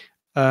risky.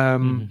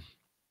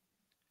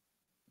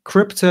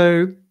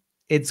 Crypto,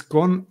 it's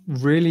gone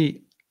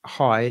really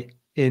high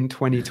in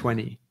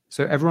 2020.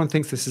 So everyone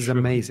thinks this is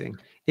amazing.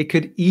 It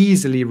could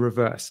easily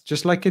reverse,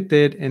 just like it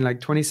did in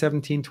like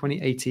 2017,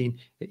 2018.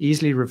 It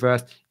easily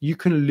reversed. You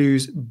can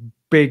lose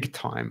big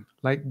time,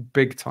 like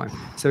big time.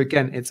 So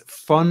again, it's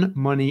fun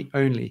money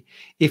only.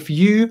 If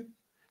you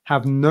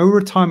have no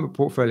retirement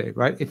portfolio,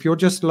 right? If you're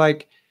just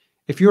like,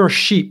 if you're a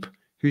sheep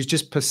who's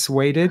just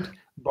persuaded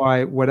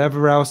by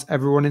whatever else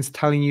everyone is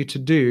telling you to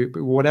do,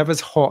 but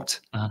whatever's hot,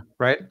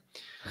 right?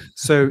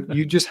 So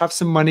you just have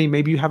some money,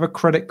 maybe you have a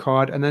credit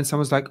card, and then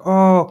someone's like,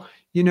 oh,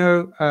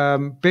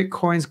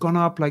 Bitcoin's gone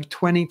up like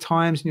 20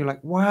 times. And you're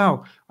like,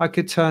 wow, I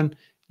could turn,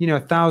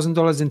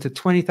 $1,000 into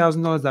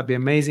 $20,000. That'd be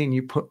amazing. And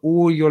you put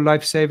all your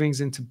life savings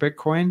into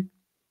Bitcoin.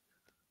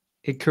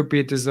 It could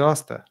be a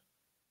disaster.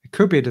 It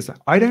could be a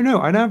disaster. I don't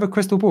know. I don't have a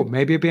crystal ball.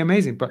 Maybe it'd be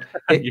amazing, but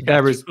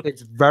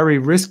it's very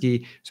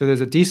risky. So there's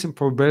a decent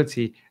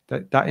probability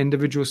that that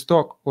individual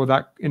stock or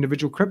that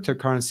individual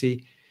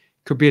cryptocurrency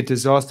could be a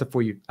disaster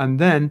for you. And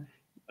then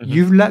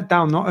you've let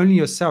down not only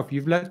yourself,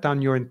 you've let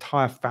down your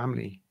entire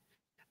family.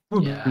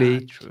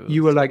 Probably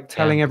you were like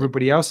telling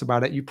everybody else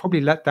about it. You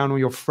probably let down all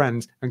your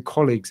friends and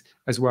colleagues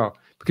as well.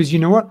 Because you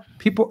know what?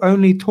 People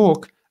only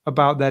talk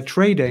about their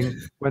trading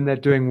when they're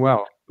doing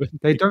well.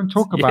 They don't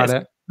talk about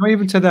it, not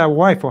even to their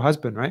wife or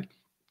husband, right?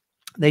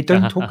 They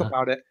don't talk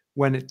about it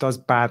when it does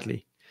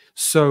badly.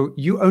 So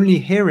you're only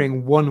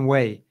hearing one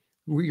way.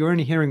 You're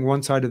only hearing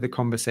one side of the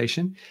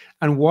conversation.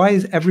 And why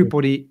is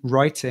everybody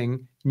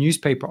writing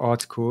newspaper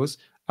articles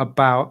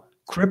about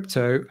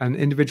crypto and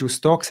individual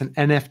stocks and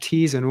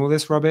NFTs and all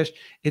this rubbish?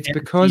 It's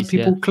because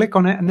people click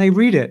on it and they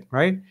read it,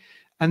 right?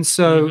 And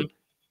so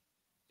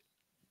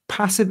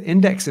passive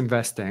index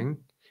investing,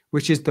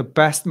 which is the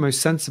best,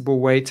 most sensible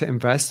way to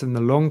invest in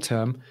the long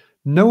term,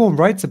 no one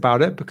writes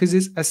about it because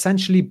it's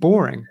essentially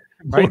boring,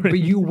 right? But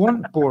you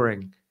want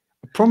boring.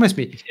 Promise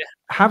me,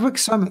 have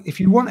excitement. If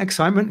you want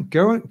excitement,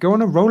 go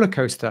on a roller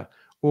coaster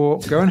or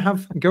go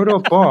to a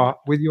bar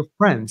with your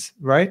friends,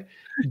 right?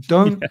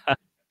 Don't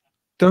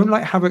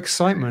like have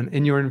excitement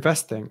in your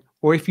investing.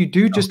 Or if you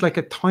do, just like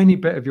a tiny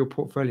bit of your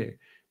portfolio,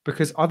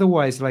 because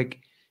otherwise,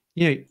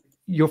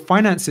 your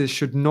finances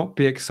should not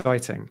be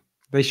exciting.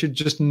 They should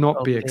just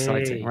not be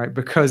exciting, right?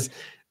 Because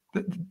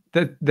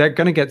they're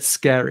going to get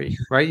scary,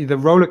 right? The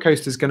roller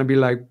coaster is going to be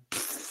like,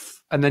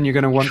 and then you're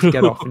going to want to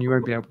get off and you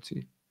won't be able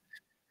to.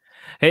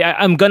 Hey,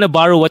 I'm going to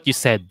borrow what you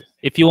said.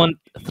 If you want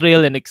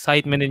thrill and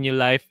excitement in your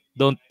life,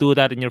 don't do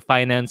that in your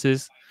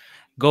finances.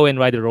 Go and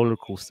ride a roller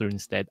coaster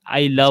instead.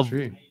 I love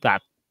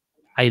that.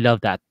 I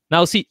love that.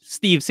 Now, see,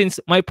 Steve, since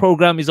my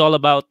program is all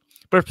about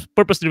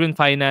purpose-driven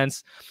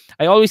finance,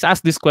 I always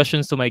ask these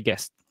questions to my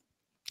guests.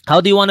 How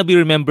do you want to be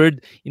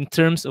remembered in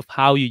terms of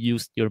how you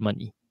used your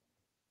money?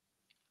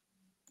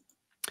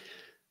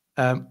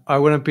 I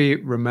want to be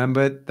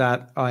remembered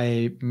that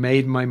I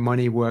made my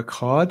money work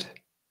hard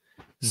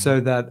so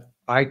that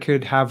I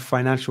could have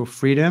financial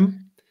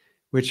freedom,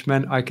 which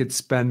meant I could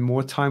spend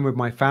more time with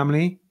my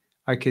family.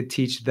 I could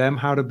teach them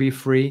how to be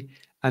free,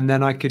 and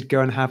then I could go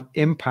and have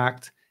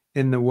impact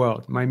in the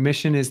world. My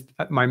mission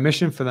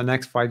for the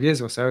next 5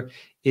 years or so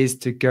is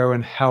to go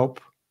and help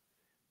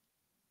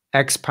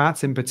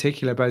expats in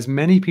particular, but as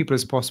many people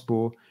as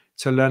possible,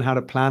 to learn how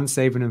to plan,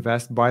 save, and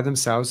invest by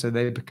themselves so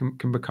they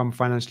can become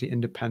financially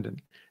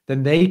independent.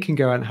 Then they can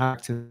go and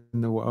act in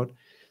the world.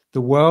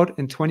 The world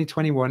in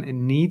 2021, it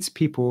needs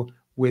people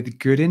with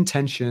good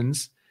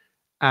intentions.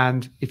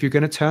 And if you're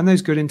going to turn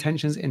those good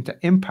intentions into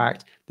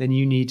impact, then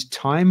you need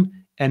time,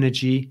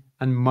 energy,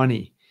 and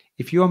money.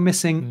 If you are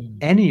missing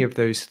any of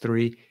those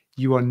three,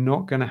 you are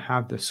not going to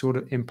have the sort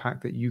of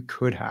impact that you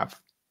could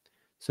have.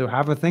 So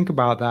have a think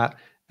about that.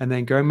 And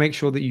then go and make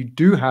sure that you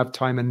do have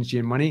time, energy,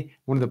 and money.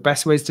 One of the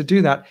best ways to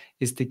do that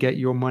is to get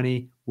your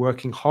money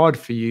working hard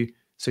for you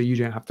so you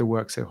don't have to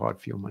work so hard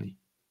for your money.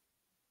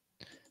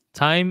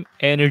 Time,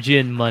 energy,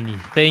 and money.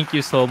 Thank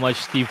you so much,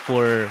 Steve,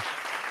 for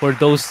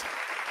those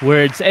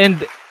words.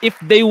 And if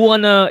they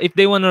wanna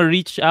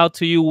reach out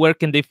to you, where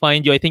can they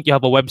find you? I think you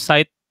have a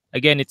website.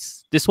 Again,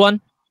 it's this one,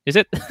 is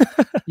it?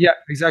 Yeah,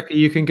 exactly.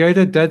 You can go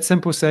to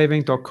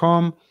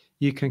deadsimplesaving.com.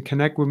 You can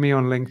connect with me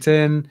on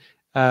LinkedIn.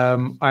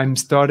 I'm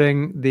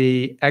starting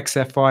the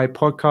XFI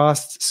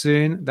podcast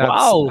soon.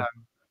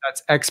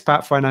 That's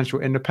Expat Financial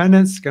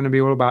Independence. It's going to be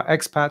all about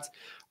expats.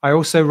 I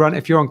also run,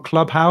 if you're on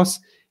Clubhouse,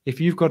 if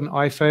you've got an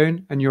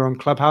iPhone and you're on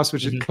Clubhouse,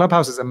 which is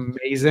Clubhouse is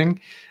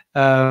amazing,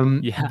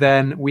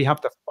 then we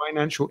have the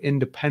Financial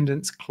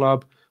Independence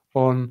Club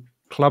on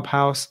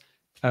Clubhouse.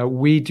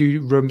 We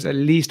do rooms at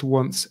least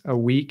once a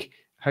week.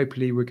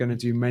 Hopefully we're going to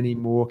do many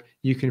more.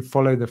 You can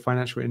follow the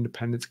Financial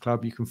Independence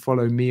Club. You can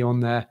follow me on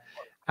there.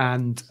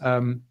 And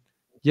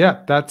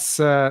that's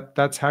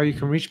how you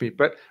can reach me.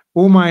 But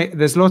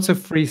there's lots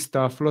of free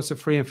stuff, lots of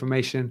free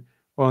information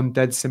on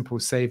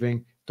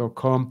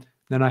deadsimplesaving.com.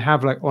 Then I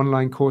have like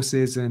online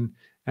courses and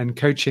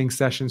coaching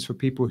sessions for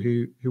people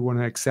who want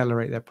to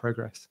accelerate their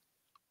progress.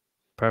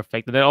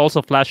 Perfect. And then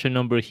also flash your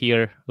number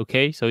here.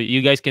 Okay. So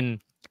you guys can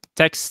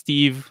text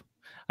Steve.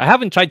 I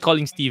haven't tried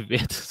calling Steve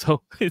yet,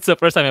 so it's the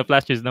first time I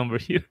flashed his number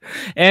here.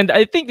 And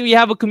I think we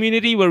have a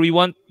community where we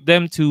want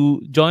them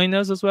to join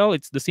us as well.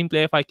 It's the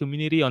Simply FI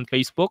community on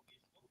Facebook.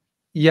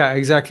 Yeah,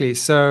 exactly.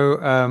 So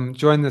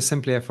join the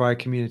Simply FI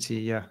community.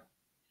 Yeah.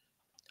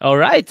 All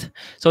right.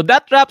 So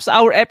that wraps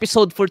our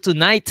episode for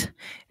tonight.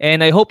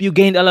 And I hope you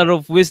gained a lot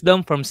of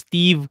wisdom from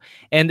Steve.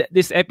 And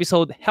this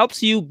episode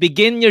helps you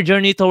begin your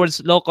journey towards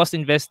low-cost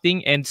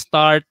investing and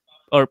start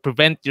or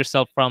prevent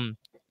yourself from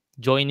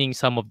joining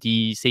some of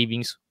the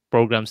savings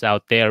programs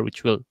out there,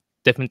 which will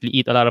definitely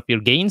eat a lot of your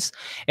gains.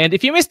 And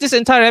if you missed this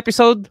entire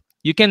episode,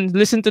 you can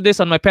listen to this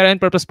on my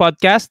Parent Purpose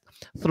podcast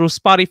through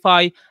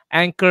Spotify,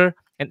 Anchor,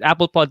 and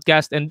Apple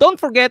Podcast. And don't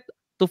forget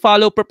to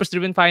follow Purpose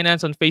Driven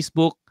Finance on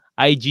Facebook,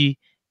 IG,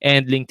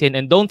 and LinkedIn.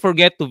 And don't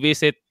forget to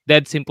visit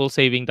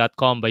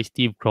deadsimplesaving.com by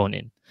Steve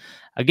Cronin.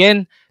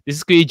 Again, this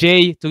is Kuya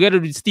Jay, together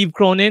with Steve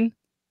Cronin,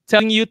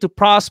 telling you to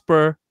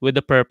prosper with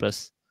a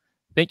purpose.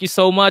 Thank you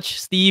so much,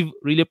 Steve.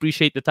 Really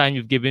appreciate the time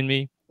you've given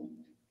me.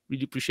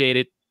 Really appreciate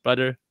it,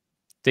 brother.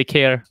 Take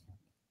care.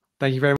 Thank you very much.